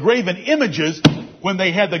glory to graven images when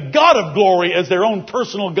they had the God of glory as their own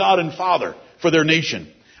personal God and Father for their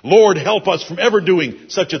nation. Lord, help us from ever doing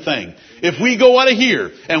such a thing. If we go out of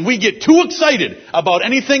here and we get too excited about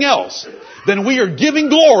anything else, then we are giving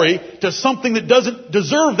glory to something that doesn't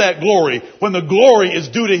deserve that glory when the glory is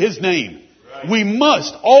due to His name. Right. We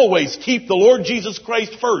must always keep the Lord Jesus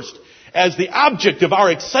Christ first as the object of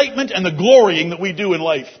our excitement and the glorying that we do in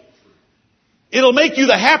life. It'll make you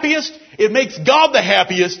the happiest. It makes God the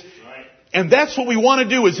happiest. Right. And that's what we want to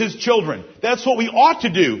do as His children. That's what we ought to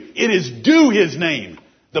do. It is due His name,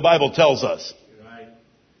 the Bible tells us. Right.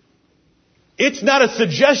 It's not a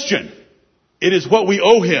suggestion. It is what we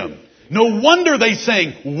owe Him. No wonder they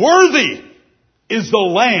sang, worthy is the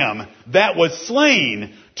Lamb that was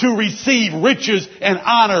slain to receive riches and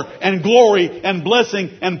honor and glory and blessing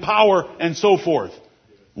and power and so forth.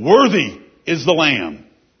 Worthy is the Lamb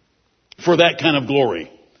for that kind of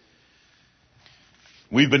glory.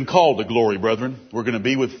 We've been called to glory, brethren. We're going to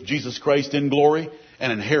be with Jesus Christ in glory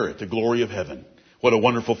and inherit the glory of heaven. What a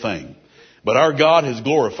wonderful thing. But our God has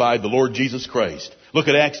glorified the Lord Jesus Christ. Look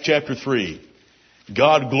at Acts chapter 3.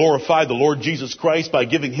 God glorified the Lord Jesus Christ by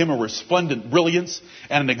giving Him a resplendent brilliance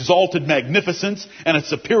and an exalted magnificence and a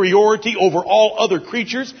superiority over all other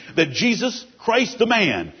creatures, that Jesus Christ the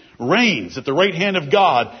man reigns at the right hand of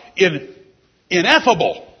God in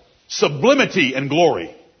ineffable sublimity and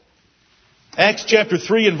glory. Acts chapter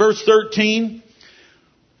 3 and verse 13.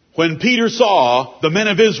 When Peter saw the men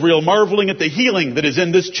of Israel marveling at the healing that is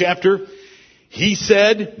in this chapter, he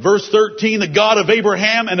said, verse 13, the God of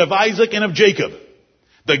Abraham and of Isaac and of Jacob,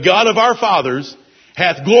 the God of our fathers,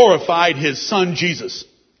 hath glorified His Son Jesus,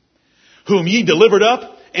 whom ye delivered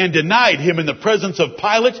up and denied Him in the presence of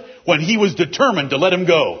Pilate when he was determined to let Him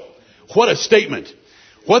go. What a statement.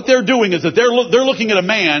 What they're doing is that they're looking at a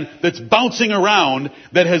man that's bouncing around,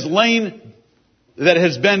 that has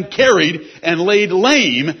been carried and laid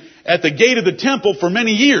lame at the gate of the temple for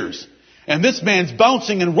many years. And this man's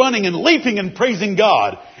bouncing and running and leaping and praising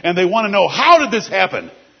God. And they want to know, how did this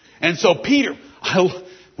happen? And so Peter,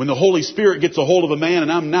 when the Holy Spirit gets a hold of a man,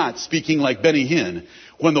 and I'm not speaking like Benny Hinn,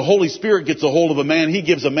 when the Holy Spirit gets a hold of a man, He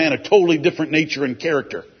gives a man a totally different nature and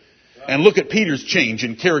character. And look at Peter's change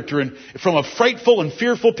in character. And from a frightful and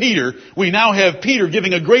fearful Peter, we now have Peter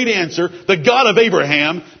giving a great answer. The God of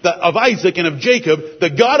Abraham, of Isaac, and of Jacob, the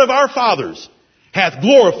God of our fathers, hath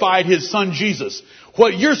glorified His Son Jesus.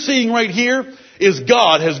 What you're seeing right here is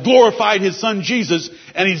God has glorified His Son Jesus,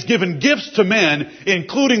 and He's given gifts to men,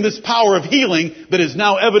 including this power of healing that is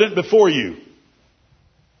now evident before you.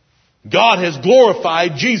 God has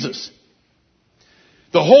glorified Jesus.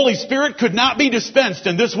 The Holy Spirit could not be dispensed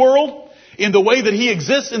in this world in the way that He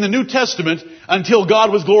exists in the New Testament until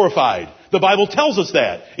God was glorified. The Bible tells us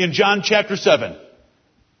that in John chapter 7.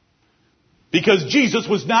 Because Jesus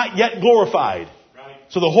was not yet glorified.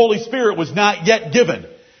 So the Holy Spirit was not yet given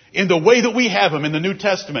in the way that we have Him in the New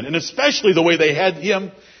Testament, and especially the way they had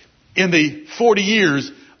Him in the 40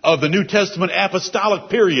 years of the New Testament apostolic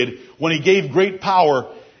period when He gave great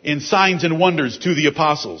power in signs and wonders to the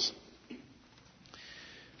apostles.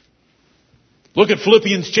 Look at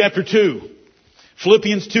Philippians chapter 2.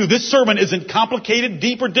 Philippians 2. This sermon isn't complicated,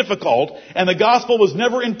 deep, or difficult, and the gospel was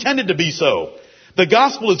never intended to be so. The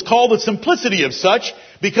gospel is called the simplicity of such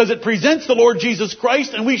because it presents the Lord Jesus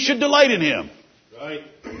Christ, and we should delight in Him. Right.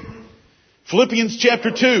 Philippians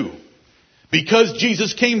chapter 2. Because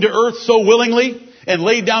Jesus came to earth so willingly and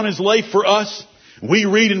laid down His life for us, we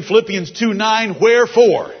read in Philippians 2:9,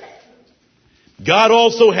 wherefore God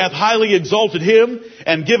also hath highly exalted Him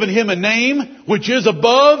and given Him a name which is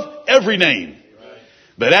above every name. Right.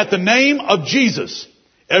 That at the name of Jesus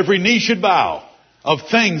every knee should bow, of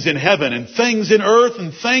things in heaven and things in earth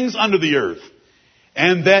and things under the earth,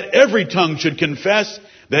 and that every tongue should confess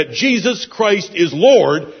that Jesus Christ is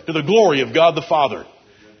Lord, to the glory of God the Father.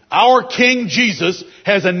 Our King Jesus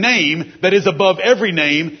has a name that is above every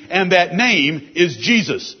name, and that name is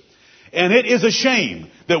Jesus. And it is a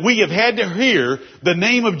shame that we have had to hear the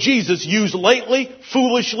name of Jesus used lately,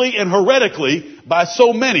 foolishly, and heretically by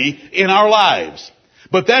so many in our lives.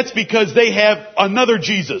 But that's because they have another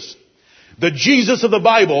Jesus. The Jesus of the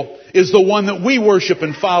Bible is the one that we worship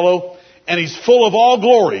and follow, and He's full of all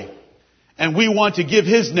glory, and we want to give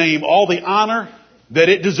His name all the honor that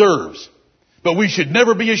it deserves. But we should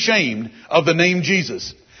never be ashamed of the name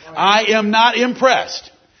Jesus. I am not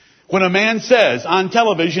impressed when a man says on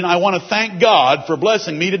television, I want to thank God for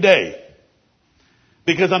blessing me today.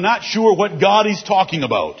 Because I'm not sure what God he's talking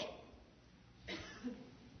about.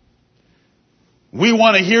 We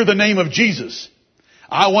want to hear the name of Jesus.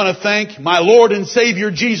 I want to thank my Lord and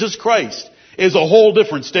Savior Jesus Christ is a whole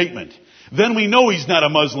different statement. Then we know he's not a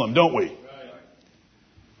Muslim, don't we?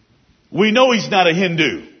 We know he's not a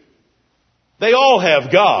Hindu. They all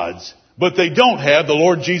have gods, but they don't have the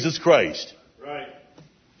Lord Jesus Christ. Right.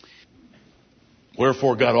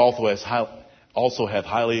 Wherefore God also hath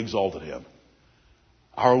highly exalted him.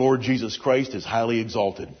 Our Lord Jesus Christ is highly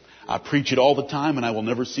exalted. I preach it all the time, and I will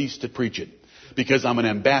never cease to preach it, because I'm an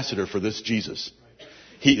ambassador for this Jesus.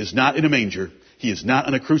 He is not in a manger, He is not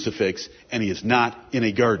on a crucifix, and He is not in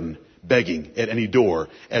a garden begging at any door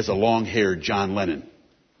as a long-haired John Lennon.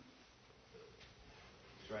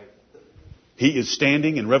 He is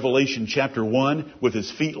standing in Revelation chapter 1 with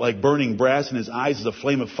His feet like burning brass and His eyes as a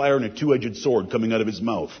flame of fire and a two-edged sword coming out of His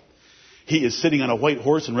mouth. He is sitting on a white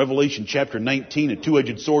horse in Revelation chapter 19. A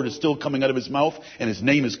two-edged sword is still coming out of His mouth, and His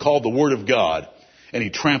name is called the Word of God, and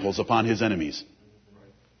He tramples upon His enemies.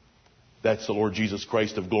 That's the Lord Jesus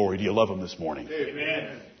Christ of glory. Do you love Him this morning?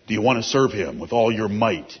 Amen. Do you want to serve Him with all your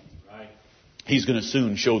might? Right. He's going to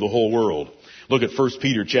soon show the whole world. Look at 1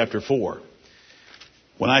 Peter chapter 4.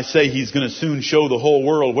 When I say He's going to soon show the whole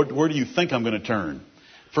world, where do you think I'm going to turn?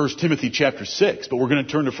 1 Timothy chapter 6, but we're going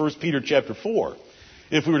to turn to 1 Peter chapter 4.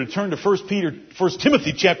 If we were to turn to 1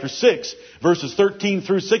 Timothy chapter 6, verses 13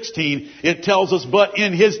 through 16, it tells us, but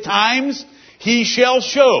in His times He shall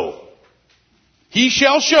show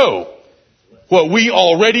what we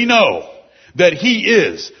already know, that He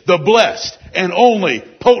is the blessed and only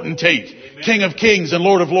potentate, Amen. King of kings and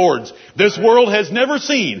Lord of lords. This world has never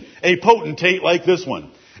seen a potentate like this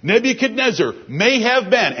one. Nebuchadnezzar may have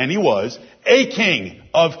been, and he was, a king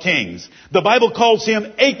of kings. The Bible calls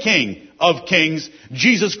him a king of kings.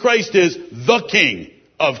 Jesus Christ is the King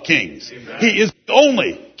of kings. Amen. He is the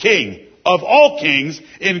only King of all kings,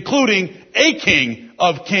 including a King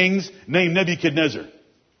of kings named Nebuchadnezzar.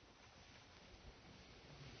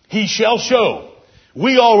 He shall show.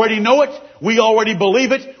 We already know it. We already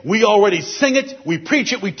believe it. We already sing it. We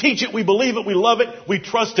preach it. We teach it. We believe it. We love it. We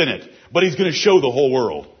trust in it. But He's going to show the whole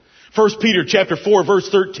world. 1 Peter chapter 4 verse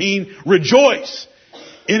 13, rejoice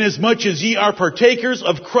inasmuch as ye are partakers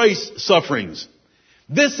of Christ's sufferings.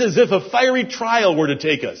 This is if a fiery trial were to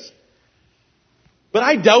take us. But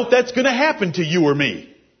I doubt that's going to happen to you or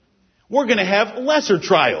me. We're going to have lesser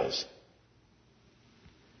trials.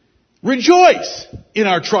 Rejoice in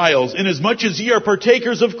our trials, inasmuch as ye are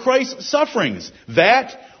partakers of Christ's sufferings,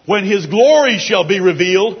 that when His glory shall be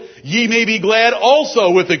revealed, ye may be glad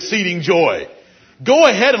also with exceeding joy. Go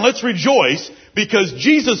ahead and let's rejoice, because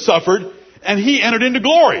Jesus suffered and He entered into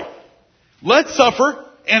glory. Let's suffer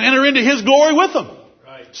and enter into His glory with Him.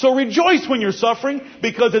 Right. So rejoice when you're suffering,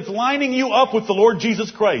 because it's lining you up with the Lord Jesus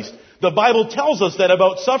Christ. The Bible tells us that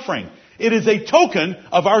about suffering. It is a token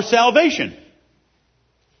of our salvation.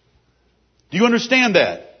 Do you understand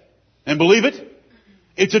that and believe it?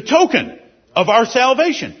 It's a token of our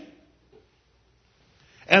salvation.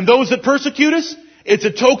 And those that persecute us, it's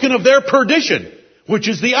a token of their perdition, which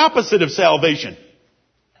is the opposite of salvation.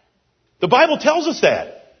 The Bible tells us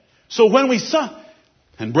that. So when we suffer,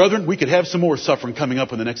 and brethren, we could have some more suffering coming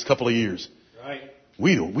up in the next couple of years. Right.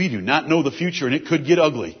 We do not know the future, and it could get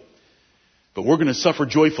ugly. But we're going to suffer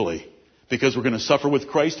joyfully, because we're going to suffer with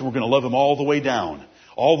Christ, and we're going to love Him all the way down.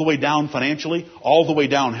 All the way down financially, all the way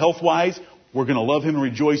down health-wise. We're going to love Him and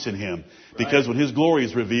rejoice in Him. Because when His glory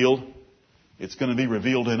is revealed, it's going to be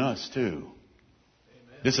revealed in us too. Amen.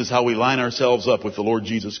 This is how we line ourselves up with the Lord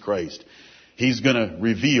Jesus Christ. He's going to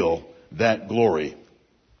reveal that glory.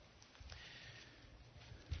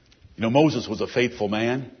 You know, Moses was a faithful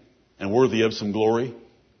man and worthy of some glory.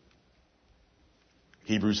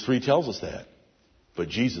 Hebrews 3 tells us that. But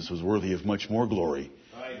Jesus was worthy of much more glory.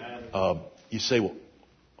 You say, well,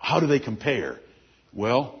 how do they compare?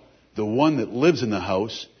 Well, the one that lives in the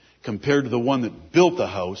house compared to the one that built the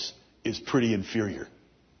house is pretty inferior.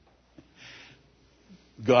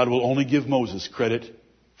 God will only give Moses credit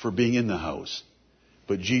for being in the house.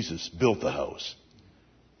 but Jesus built the house.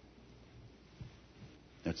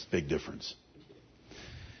 That's a big difference.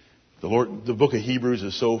 The book of Hebrews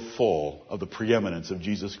is so full of the preeminence of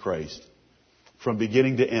Jesus Christ. From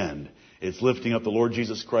beginning to end, it's lifting up the Lord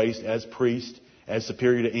Jesus Christ as priest, as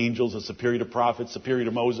superior to angels, as superior to prophets, superior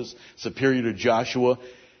to Moses, superior to Joshua,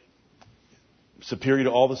 superior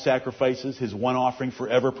to all the sacrifices. His one offering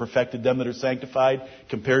forever perfected them that are sanctified,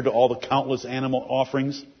 compared to all the countless animal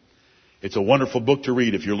offerings. It's a wonderful book to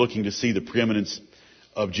read if you're looking to see the preeminence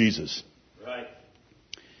of Jesus. Right.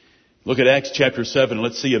 Look at Acts chapter 7.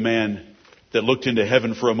 Let's see a man that looked into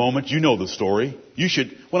heaven for a moment. You know the story. You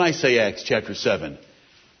should, when I say Acts chapter 7,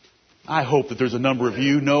 I hope that there's a number of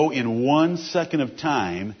you know in 1 second of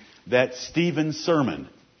time that Stephen's sermon.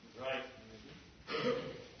 Right.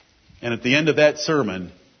 And at the end of that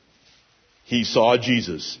sermon, he saw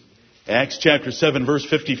Jesus. Acts chapter 7 verse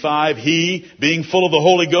 55, he, being full of the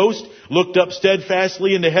Holy Ghost, looked up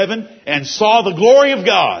steadfastly into heaven and saw the glory of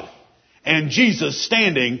God and Jesus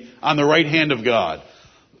standing on the right hand of God.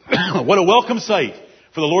 What a welcome sight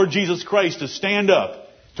for the Lord Jesus Christ to stand up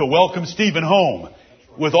to welcome Stephen home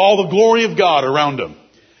with all the glory of God around him.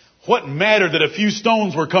 What mattered that a few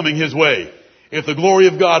stones were coming his way if the glory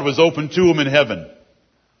of God was open to him in heaven?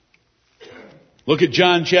 Look at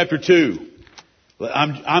John chapter 2.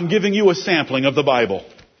 I'm giving you a sampling of the Bible.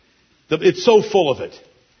 It's so full of it.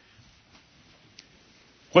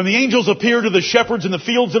 When the angels appeared to the shepherds in the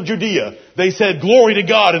fields of Judea, they said, "Glory to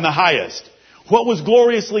God in the highest." What was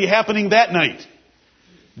gloriously happening that night?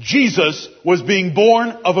 Jesus was being born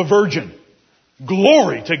of a virgin.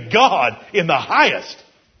 Glory to God in the highest.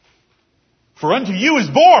 For unto you is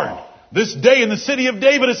born this day in the city of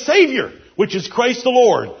David a Savior, which is Christ the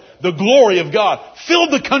Lord. The glory of God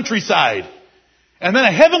filled the countryside. And then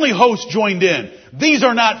a heavenly host joined in. These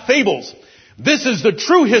are not fables. This is the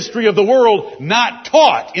true history of the world, not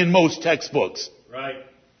taught in most textbooks. Right.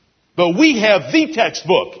 But we have the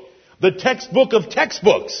textbook. The textbook of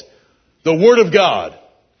textbooks. The Word of God.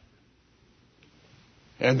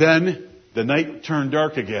 And then the night turned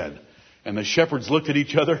dark again. And the shepherds looked at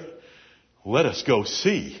each other. Let us go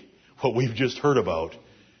see what we've just heard about.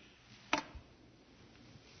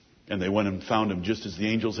 And they went and found him just as the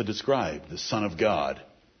angels had described, the Son of God.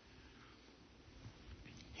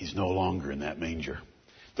 He's no longer in that manger.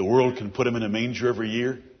 The world can put him in a manger every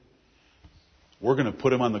year. We're going to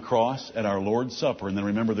put him on the cross at our Lord's Supper and then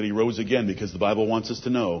remember that he rose again, because the Bible wants us to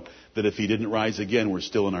know that if he didn't rise again, we're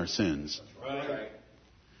still in our sins. Right.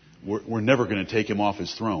 We're never going to take him off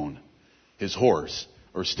his throne, his horse,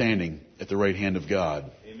 or standing at the right hand of God.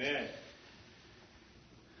 Amen.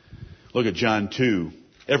 Look at John 2.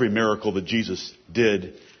 Every miracle that Jesus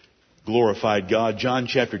did glorified God. John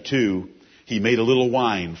chapter 2, he made a little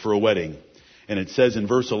wine for a wedding. And it says in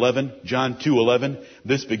verse 11, John 2:11,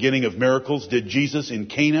 this beginning of miracles did Jesus in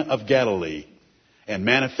Cana of Galilee and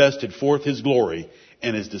manifested forth his glory,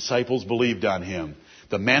 and his disciples believed on him.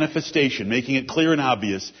 The manifestation, making it clear and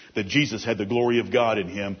obvious that Jesus had the glory of God in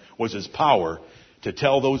him, was his power to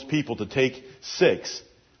tell those people to take 6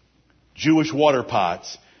 Jewish water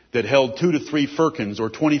pots that held 2 to 3 firkins or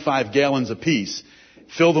 25 gallons apiece,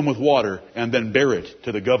 fill them with water, and then bear it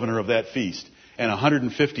to the governor of that feast. And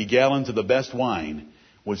 150 gallons of the best wine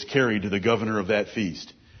was carried to the governor of that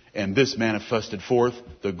feast. And this manifested forth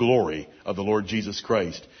the glory of the Lord Jesus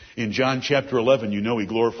Christ. In John chapter 11, you know he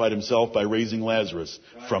glorified himself by raising Lazarus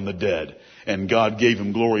from the dead. And God gave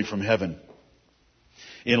him glory from heaven.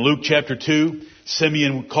 In Luke chapter 2,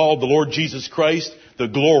 Simeon called the Lord Jesus Christ the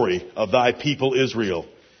glory of thy people Israel.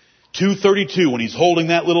 2:32, when he's holding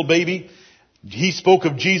that little baby, he spoke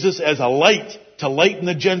of Jesus as a light to lighten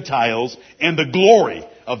the Gentiles and the glory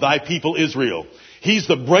of thy people Israel. He's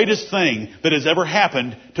the brightest thing that has ever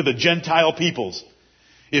happened to the Gentile peoples.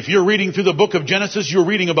 If you're reading through the book of Genesis, you're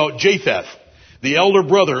reading about Japheth, the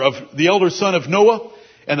elder son of Noah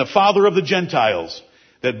and the father of the Gentiles.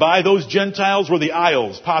 That by those Gentiles were the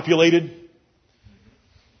isles populated.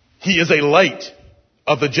 He is a light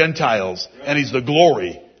of the Gentiles, and he's the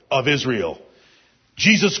glory of Israel.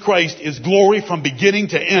 Jesus Christ is glory from beginning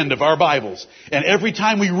to end of our Bibles. And every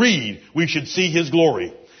time we read, we should see his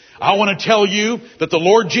glory. I want to tell you that the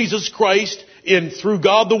Lord Jesus Christ, through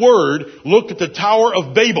God the Word, looked at the Tower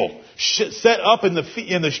of Babel, set up in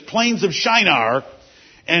the plains of Shinar,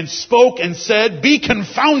 and spoke and said, "Be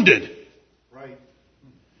confounded." Right.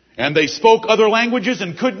 And they spoke other languages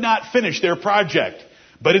and could not finish their project.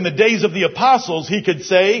 But in the days of the apostles, he could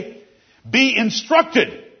say, "Be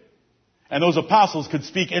instructed." And those apostles could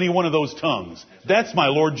speak any one of those tongues. That's my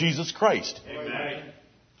Lord Jesus Christ. Amen.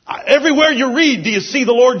 Everywhere you read, do you see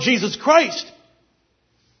the Lord Jesus Christ?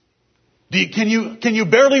 Can you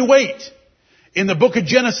barely wait in the book of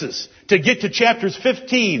Genesis to get to chapters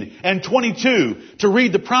 15 and 22 to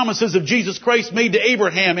read the promises of Jesus Christ made to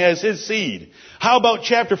Abraham as his seed? How about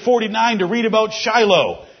chapter 49 to read about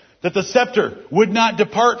Shiloh, that the scepter would not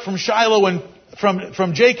depart from Shiloh and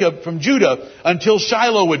from Jacob, from Judah, until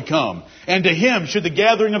Shiloh would come. And to him should the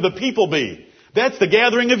gathering of the people be. That's the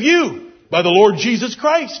gathering of you by the Lord Jesus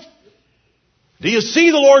Christ. Do you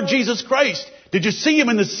see the Lord Jesus Christ? Did you see him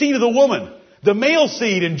in the seed of the woman? The male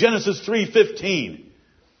seed in Genesis 3:15.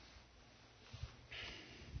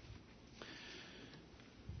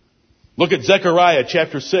 Look at Zechariah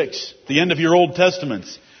chapter 6, the end of your Old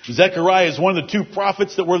Testaments. Zechariah is one of the two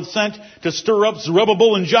prophets that were sent to stir up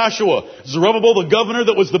Zerubbabel and Joshua. Zerubbabel, the governor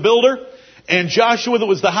that was the builder, and Joshua that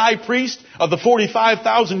was the high priest of the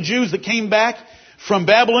 45,000 Jews that came back from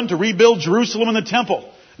Babylon to rebuild Jerusalem and the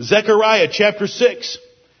temple. Zechariah chapter 6.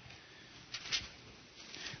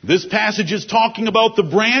 This passage is talking about the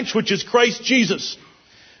branch, which is Christ Jesus.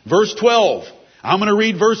 Verse 12. I'm going to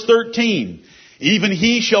read verse 13. Even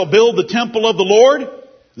he shall build the temple of the Lord.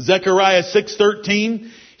 Zechariah 6:13.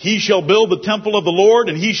 He shall build the temple of the Lord,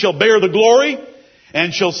 and he shall bear the glory,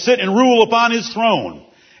 and shall sit and rule upon his throne.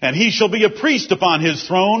 And he shall be a priest upon his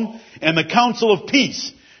throne, and the counsel of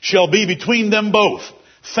peace shall be between them both.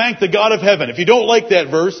 Thank the God of heaven. If you don't like that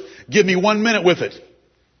verse, give me 1 minute with it.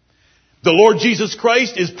 The Lord Jesus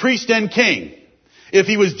Christ is priest and king. If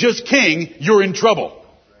he was just king, you're in trouble.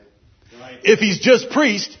 If he's just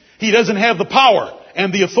priest, he doesn't have the power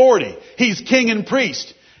and the authority. He's king and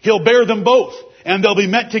priest. He'll bear them both, and they'll be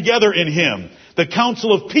met together in him. The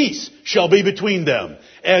counsel of peace shall be between them.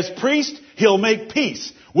 As priest, he'll make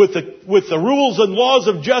peace with the rules and laws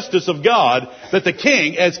of justice of God that the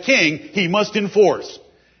king, as king, he must enforce.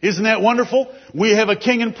 Isn't that wonderful? We have a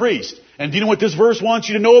king and priest. And do you know what this verse wants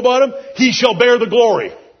you to know about him? He shall bear the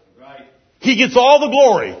glory. Right. He gets all the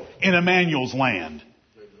glory in Emmanuel's land.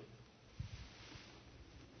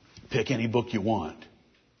 Pick any book you want.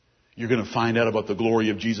 You're going to find out about the glory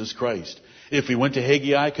of Jesus Christ. If we went to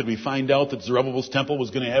Haggai, could we find out that Zerubbabel's temple was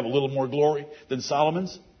going to have a little more glory than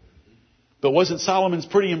Solomon's? But wasn't Solomon's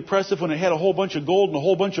pretty impressive when it had a whole bunch of gold and a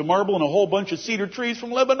whole bunch of marble and a whole bunch of cedar trees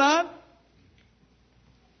from Lebanon?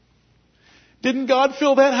 Didn't God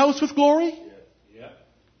fill that house with glory? Yeah.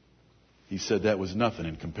 He said that was nothing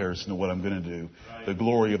in comparison to what I'm going to do. Right. The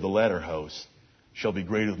glory of the latter house shall be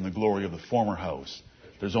greater than the glory of the former house.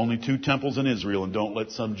 There's only 2 temples in Israel, and don't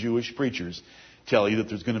let some Jewish preachers tell you that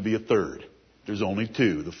there's going to be a third. There's only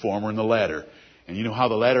 2, the former and the latter. And you know how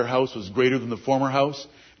the latter house was greater than the former house?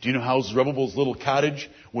 Do you know how Zerubbabel's little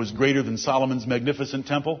cottage was greater than Solomon's magnificent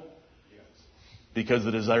temple? Yes. Because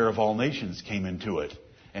the desire of all nations came into it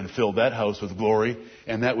and filled that house with glory,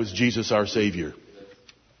 and that was Jesus our Savior.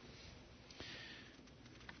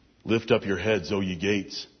 Lift up your heads, O ye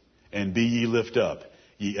gates, and be ye lift up,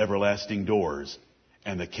 ye everlasting doors,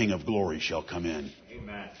 and the King of glory shall come in.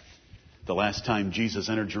 Amen. The last time Jesus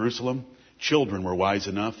entered Jerusalem, children were wise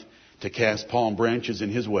enough to cast palm branches in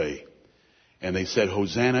his way. And they said,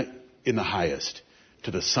 Hosanna in the highest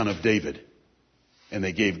to the Son of David. And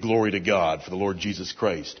they gave glory to God for the Lord Jesus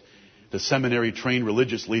Christ. The seminary-trained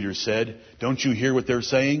religious leaders said, don't you hear what they're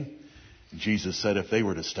saying? Jesus said, if they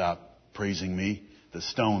were to stop praising me, the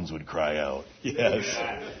stones would cry out. Yes.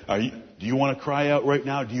 Do you want to cry out right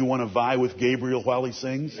now? Do you want to vie with Gabriel while he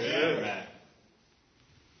sings? Amen.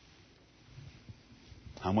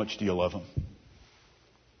 How much do you love him?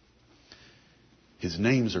 His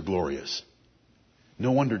names are glorious.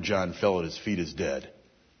 No wonder John fell at his feet as dead.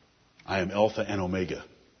 I am Alpha and Omega,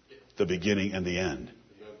 the beginning and the end.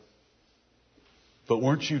 But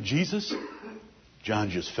weren't you Jesus?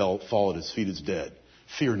 John just fall at his feet as dead.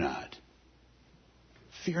 Fear not.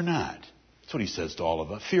 Fear not. That's what he says to all of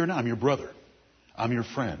us. Fear not. I'm your brother. I'm your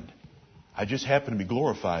friend. I just happen to be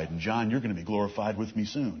glorified. And John, you're going to be glorified with me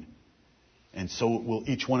soon. And so will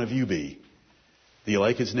each one of you be. Do you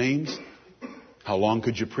like his names? How long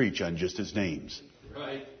could you preach on just his names?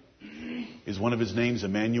 Right. Is one of his names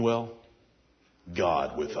Emmanuel?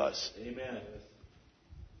 God with us. Amen.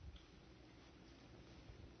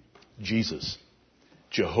 Jesus,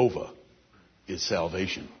 Jehovah, is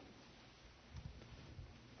salvation.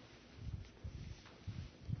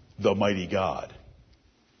 The mighty God.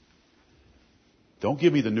 Don't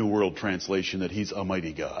give me the New World Translation that he's a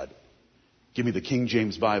mighty God. Give me the King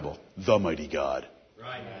James Bible, the mighty God.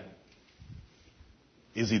 Right.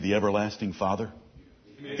 Is he the everlasting Father?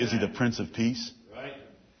 Amen. Is he the Prince of Peace? Right.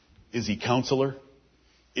 Is he Counselor?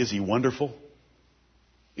 Is he Wonderful?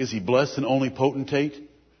 Is he Blessed and Only Potentate?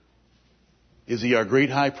 Is he our great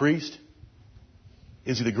high priest?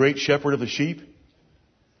 Is he the great shepherd of the sheep?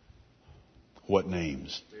 what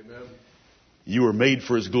names. Amen. You were made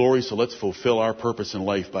for His glory, so let's fulfill our purpose in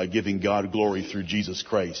life by giving God glory through Jesus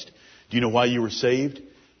Christ. Do you know why you were saved?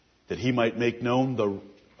 That He might make known the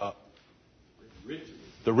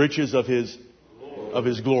riches of His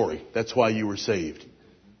glory. That's why you were saved.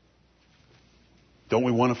 Don't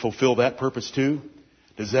we want to fulfill that purpose too?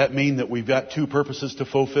 Does that mean that we've got two purposes to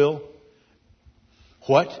fulfill?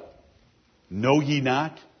 What? Know ye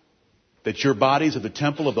not that your bodies are the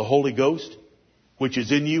temple of the Holy Ghost, which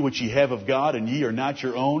is in you, which ye have of God, and ye are not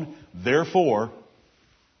your own? Therefore,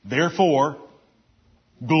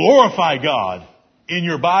 glorify God in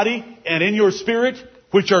your body and in your spirit,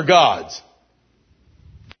 which are God's.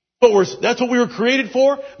 That's what we were created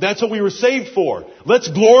for. That's what we were saved for. Let's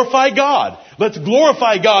glorify God. Let's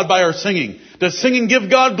glorify God by our singing. Does singing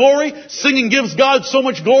give God glory? Singing gives God so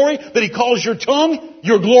much glory that He calls your tongue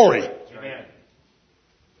your glory. Amen.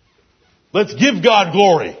 Let's give God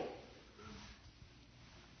glory.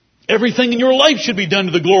 Everything in your life should be done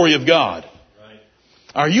to the glory of God. Right.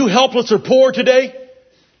 Are you helpless or poor today?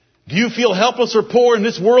 Do you feel helpless or poor in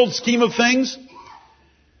this world scheme of things?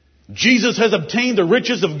 Jesus has obtained the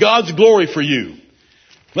riches of God's glory for you.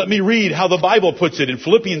 Let me read how the Bible puts it in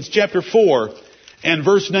Philippians chapter 4 and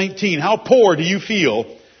verse 19. How poor do you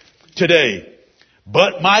feel today?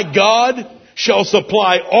 But my God shall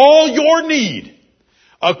supply all your need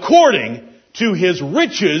according to His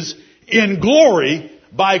riches in glory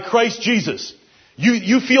by Christ Jesus.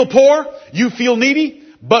 You feel poor? You feel needy?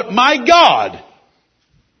 But my God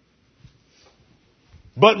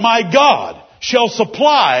shall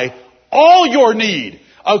supply all your need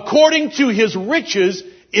according to His riches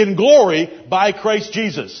in glory by Christ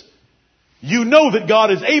Jesus. You know that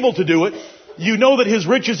God is able to do it. You know that His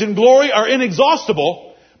riches in glory are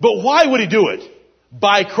inexhaustible. But why would He do it?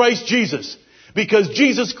 By Christ Jesus. Because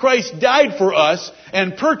Jesus Christ died for us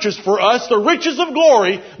and purchased for us the riches of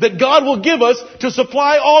glory that God will give us to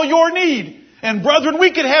supply all your need. And brethren,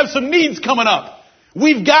 we could have some needs coming up.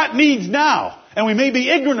 We've got needs now. And we may be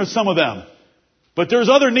ignorant of some of them. But there's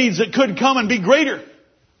other needs that could come and be greater.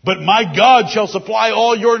 But my God shall supply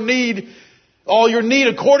all your need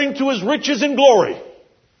according to His riches in glory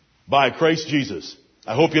by Christ Jesus.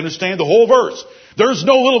 I hope you understand the whole verse. There's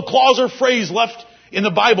no little clause or phrase left in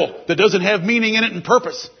the Bible that doesn't have meaning in it and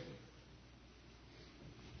purpose.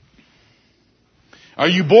 Are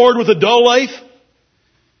you bored with a dull life?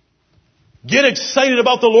 Get excited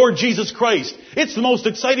about the Lord Jesus Christ. It's the most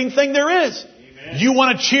exciting thing there is. Amen. You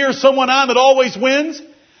want to cheer someone on that always wins?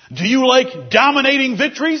 Do you like dominating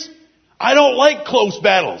victories? I don't like close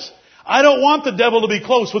battles. I don't want the devil to be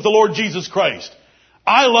close with the Lord Jesus Christ.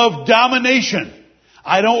 I love domination.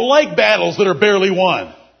 I don't like battles that are barely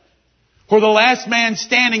won. Where the last man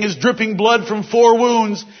standing is dripping blood from 4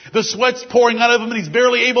 wounds, the sweat's pouring out of him and he's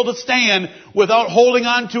barely able to stand without holding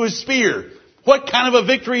on to his spear. What kind of a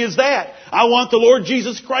victory is that? I want the Lord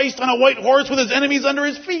Jesus Christ on a white horse with His enemies under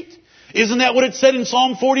His feet. Isn't that what it said in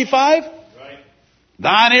Psalm 45? Right.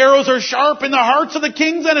 Thine arrows are sharp in the hearts of the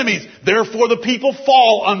king's enemies. Therefore the people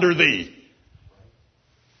fall under thee.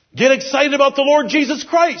 Get excited about the Lord Jesus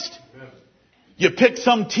Christ. You pick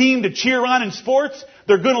some team to cheer on in sports,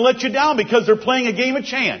 they're going to let you down because they're playing a game of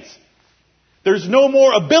chance. There's no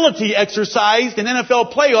more ability exercised in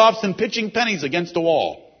NFL playoffs than pitching pennies against a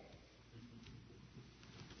wall.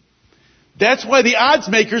 That's why the odds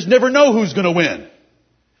makers never know who's going to win.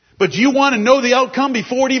 But do you want to know the outcome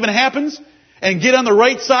before it even happens? And get on the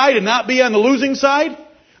right side and not be on the losing side?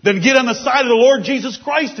 Then get on the side of the Lord Jesus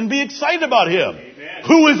Christ and be excited about Him. Amen.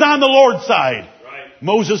 Who is on the Lord's side? Right.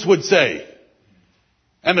 Moses would say.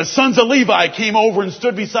 And the sons of Levi came over and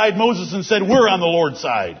stood beside Moses and said, we're on the Lord's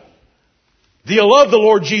side. Do you love the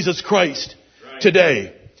Lord Jesus Christ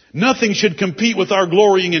today? Nothing should compete with our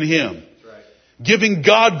glorying in Him. Giving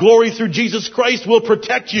God glory through Jesus Christ will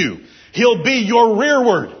protect you. He'll be your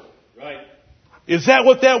rearward. Right. Is that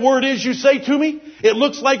what that word is you say to me? It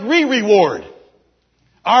looks like reward.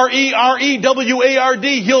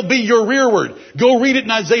 R-E-R-E-W-A-R-D. He'll be your rearward. Go read it in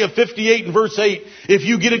Isaiah 58 and verse 8. If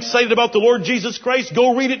you get excited about the Lord Jesus Christ,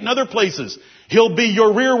 go read it in other places. He'll be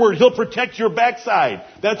your rearward. He'll protect your backside.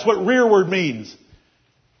 That's what rearward means.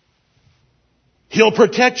 He'll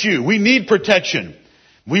protect you. We need protection.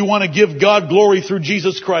 We want to give God glory through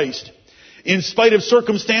Jesus Christ. In spite of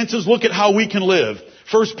circumstances, look at how we can live.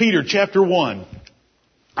 1 Peter chapter 1.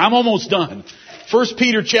 I'm almost done. 1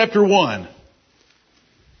 Peter chapter 1.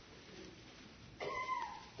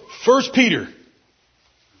 1 Peter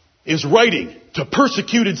is writing to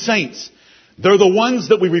persecuted saints. They're the ones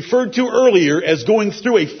that we referred to earlier as going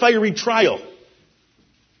through a fiery trial.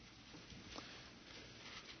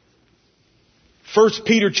 1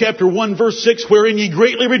 Peter chapter 1 verse 6, wherein ye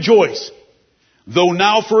greatly rejoice, though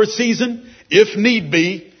now for a season, if need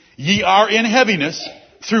be, ye are in heaviness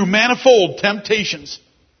through manifold temptations,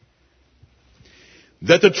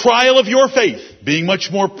 that the trial of your faith, being much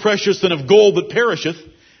more precious than of gold that perisheth,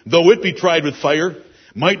 though it be tried with fire,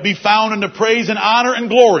 might be found unto praise and honor and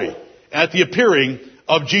glory at the appearing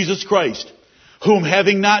of Jesus Christ, whom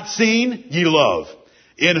having not seen ye love,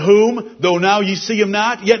 in whom, though now ye see him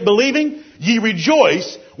not, yet believing, ye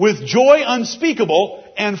rejoice with joy unspeakable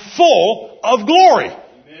and full of glory.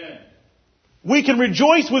 Amen. We can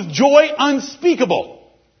rejoice with joy unspeakable.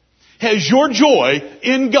 Has your joy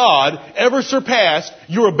in God ever surpassed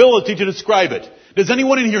your ability to describe it? Does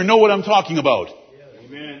anyone in here know what I'm talking about?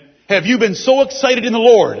 Amen. Have you been so excited in the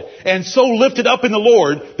Lord and so lifted up in the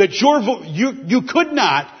Lord that you could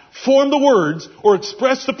not form the words or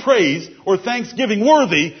express the praise or thanksgiving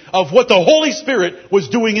worthy of what the Holy Spirit was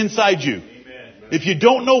doing inside you? Amen. If you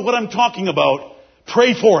don't know what I'm talking about,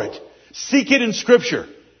 pray for it. Seek it in Scripture.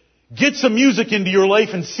 Get some music into your life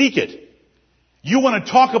and seek it. You want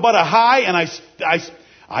to talk about a high, and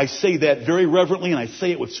I say that very reverently, and I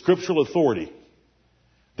say it with scriptural authority.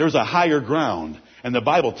 There's a higher ground, and the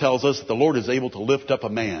Bible tells us that the Lord is able to lift up a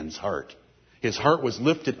man's heart. His heart was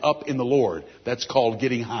lifted up in the Lord. That's called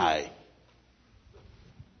getting high.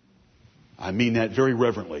 I mean that very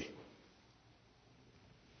reverently.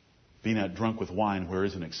 Be not drunk with wine where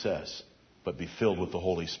is an excess, but be filled with the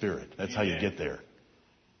Holy Spirit. That's how you get there.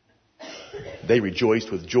 They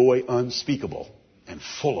rejoiced with joy unspeakable and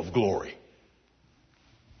full of glory.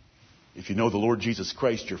 If you know the Lord Jesus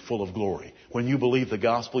Christ, you're full of glory. When you believe the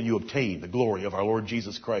gospel, you obtain the glory of our Lord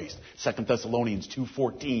Jesus Christ. 2 Thessalonians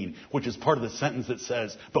 2:14, which is part of the sentence that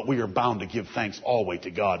says, but we are bound to give thanks always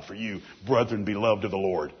to God for you, brethren beloved of the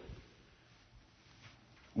Lord.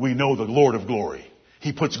 We know the Lord of glory.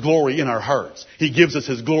 He puts glory in our hearts. He gives us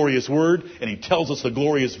His glorious word, and He tells us the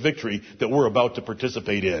glorious victory that we're about to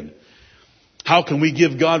participate in. How can we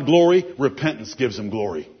give God glory? Repentance gives Him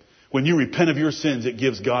glory. When you repent of your sins, it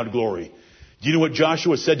gives God glory. Do you know what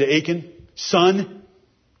Joshua said to Achan? Son,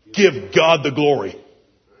 give God the glory.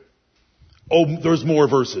 Oh, there's more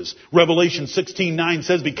verses. Revelation 16:9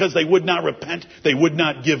 says, because they would not repent, they would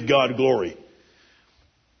not give God glory.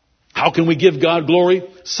 How can we give God glory?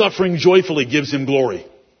 Suffering joyfully gives Him glory.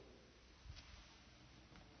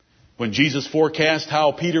 When Jesus forecast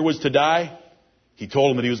how Peter was to die, He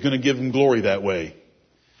told him that He was going to give him glory that way.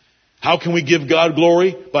 How can we give God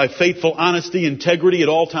glory? By faithful honesty, integrity at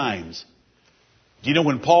all times. Do you know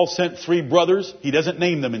when Paul sent 3 brothers, he doesn't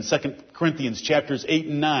name them in 2 Corinthians chapters 8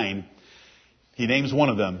 and 9. He names one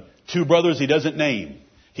of them. 2 brothers he doesn't name.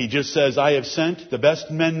 He just says, I have sent the best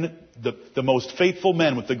men, the most faithful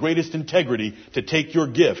men with the greatest integrity to take your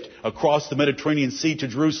gift across the Mediterranean Sea to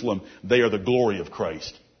Jerusalem. They are the glory of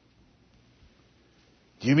Christ.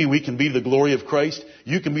 Do you mean we can be the glory of Christ?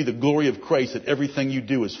 You can be the glory of Christ that everything you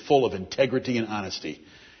do is full of integrity and honesty.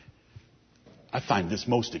 I find this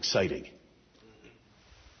most exciting.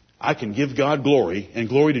 I can give God glory and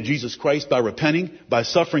glory to Jesus Christ by repenting, by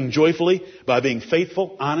suffering joyfully, by being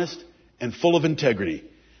faithful, honest, and full of integrity,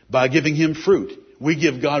 by giving Him fruit. We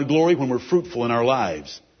give God glory when we're fruitful in our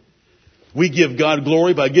lives. We give God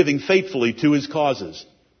glory by giving faithfully to His causes.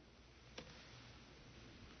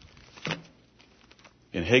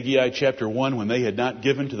 In Haggai chapter 1, when they had not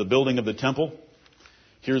given to the building of the temple,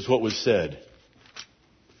 here's what was said.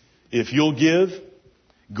 If you'll give,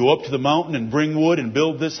 go up to the mountain and bring wood and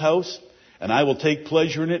build this house, and I will take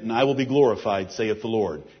pleasure in it, and I will be glorified, saith the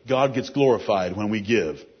Lord. God gets glorified when we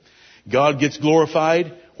give. God gets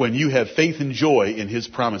glorified when you have faith and joy in His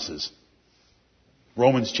promises.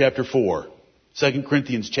 Romans chapter 4, 2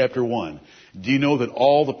 Corinthians chapter 1. Do you know that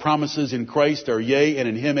all the promises in Christ are yea, and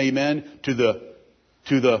in Him amen, to the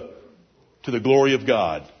glory of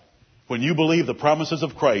God? When you believe the promises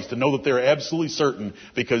of Christ and know that they're absolutely certain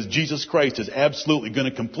because Jesus Christ is absolutely going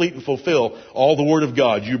to complete and fulfill all the Word of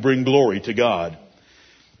God, you bring glory to God.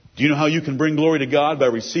 Do you know how you can bring glory to God? By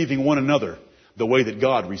receiving one another the way that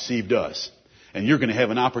God received us. And you're going to have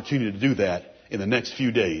an opportunity to do that in the next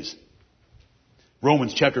few days.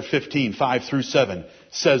 Romans chapter 15, 5 through 7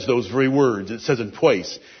 says those very words. It says in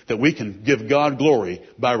twice that we can give God glory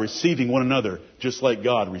by receiving one another just like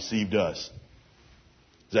God received us.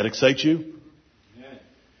 Does that excite you? Amen.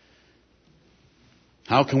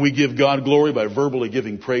 How can we give God glory? By verbally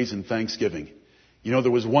giving praise and thanksgiving. You know,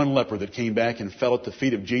 there was one leper that came back and fell at the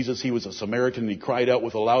feet of Jesus. He was a Samaritan, and he cried out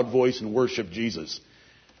with a loud voice and worshiped Jesus.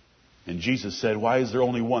 And Jesus said, why is there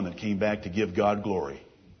only one that came back to give God glory?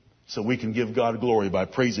 So we can give God glory by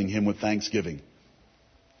praising Him with thanksgiving.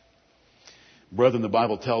 Brethren, the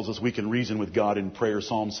Bible tells us we can reason with God in prayer.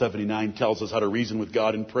 Psalm 79 tells us how to reason with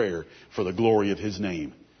God in prayer for the glory of His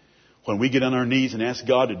name. When we get on our knees and ask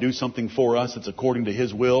God to do something for us that's according to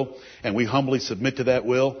His will, and we humbly submit to that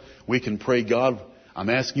will, we can pray, God, I'm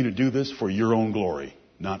asking you to do this for your own glory,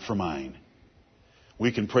 not for mine.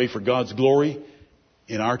 We can pray for God's glory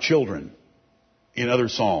in our children, in other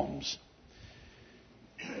psalms.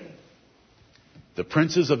 The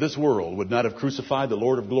princes of this world would not have crucified the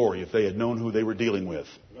Lord of glory if they had known who they were dealing with.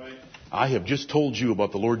 Right. I have just told you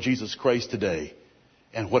about the Lord Jesus Christ today,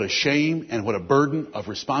 and what a shame and what a burden of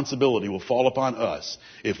responsibility will fall upon us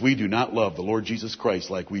if we do not love the Lord Jesus Christ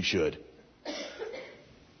like we should.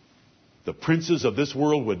 The princes of this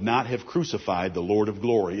world would not have crucified the Lord of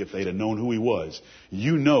glory if they'd have known who He was.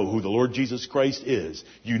 You know who the Lord Jesus Christ is.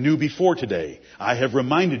 You knew before today. I have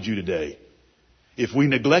reminded you today. If we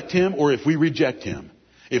neglect Him or if we reject Him,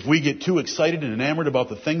 if we get too excited and enamored about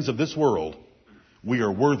the things of this world, we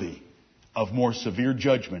are worthy of more severe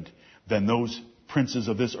judgment than those princes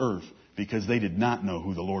of this earth, because they did not know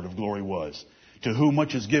who the Lord of glory was. To whom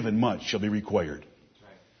much is given, much shall be required.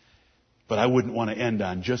 But I wouldn't want to end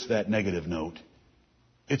on just that negative note.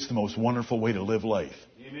 It's the most wonderful way to live life.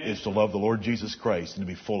 Amen. Is to love the Lord Jesus Christ and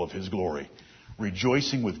to be full of His glory.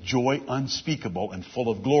 Rejoicing with joy unspeakable and full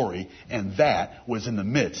of glory, and that was in the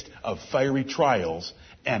midst of fiery trials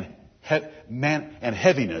and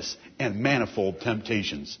heaviness and manifold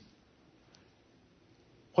temptations.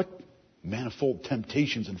 What manifold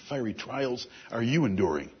temptations and fiery trials are you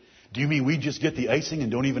enduring? Do you mean we just get the icing and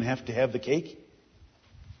don't even have to have the cake?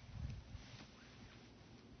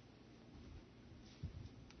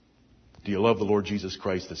 Do you love the Lord Jesus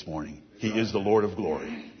Christ this morning? He is the Lord of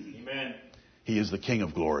glory. Amen. He is the King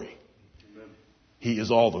of glory. Amen. He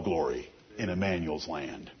is all the glory in Emmanuel's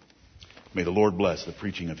land. May the Lord bless the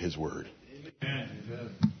preaching of His word.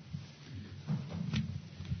 Amen.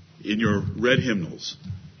 In your red hymnals,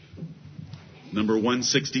 number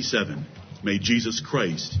 167, May Jesus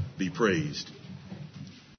Christ be praised.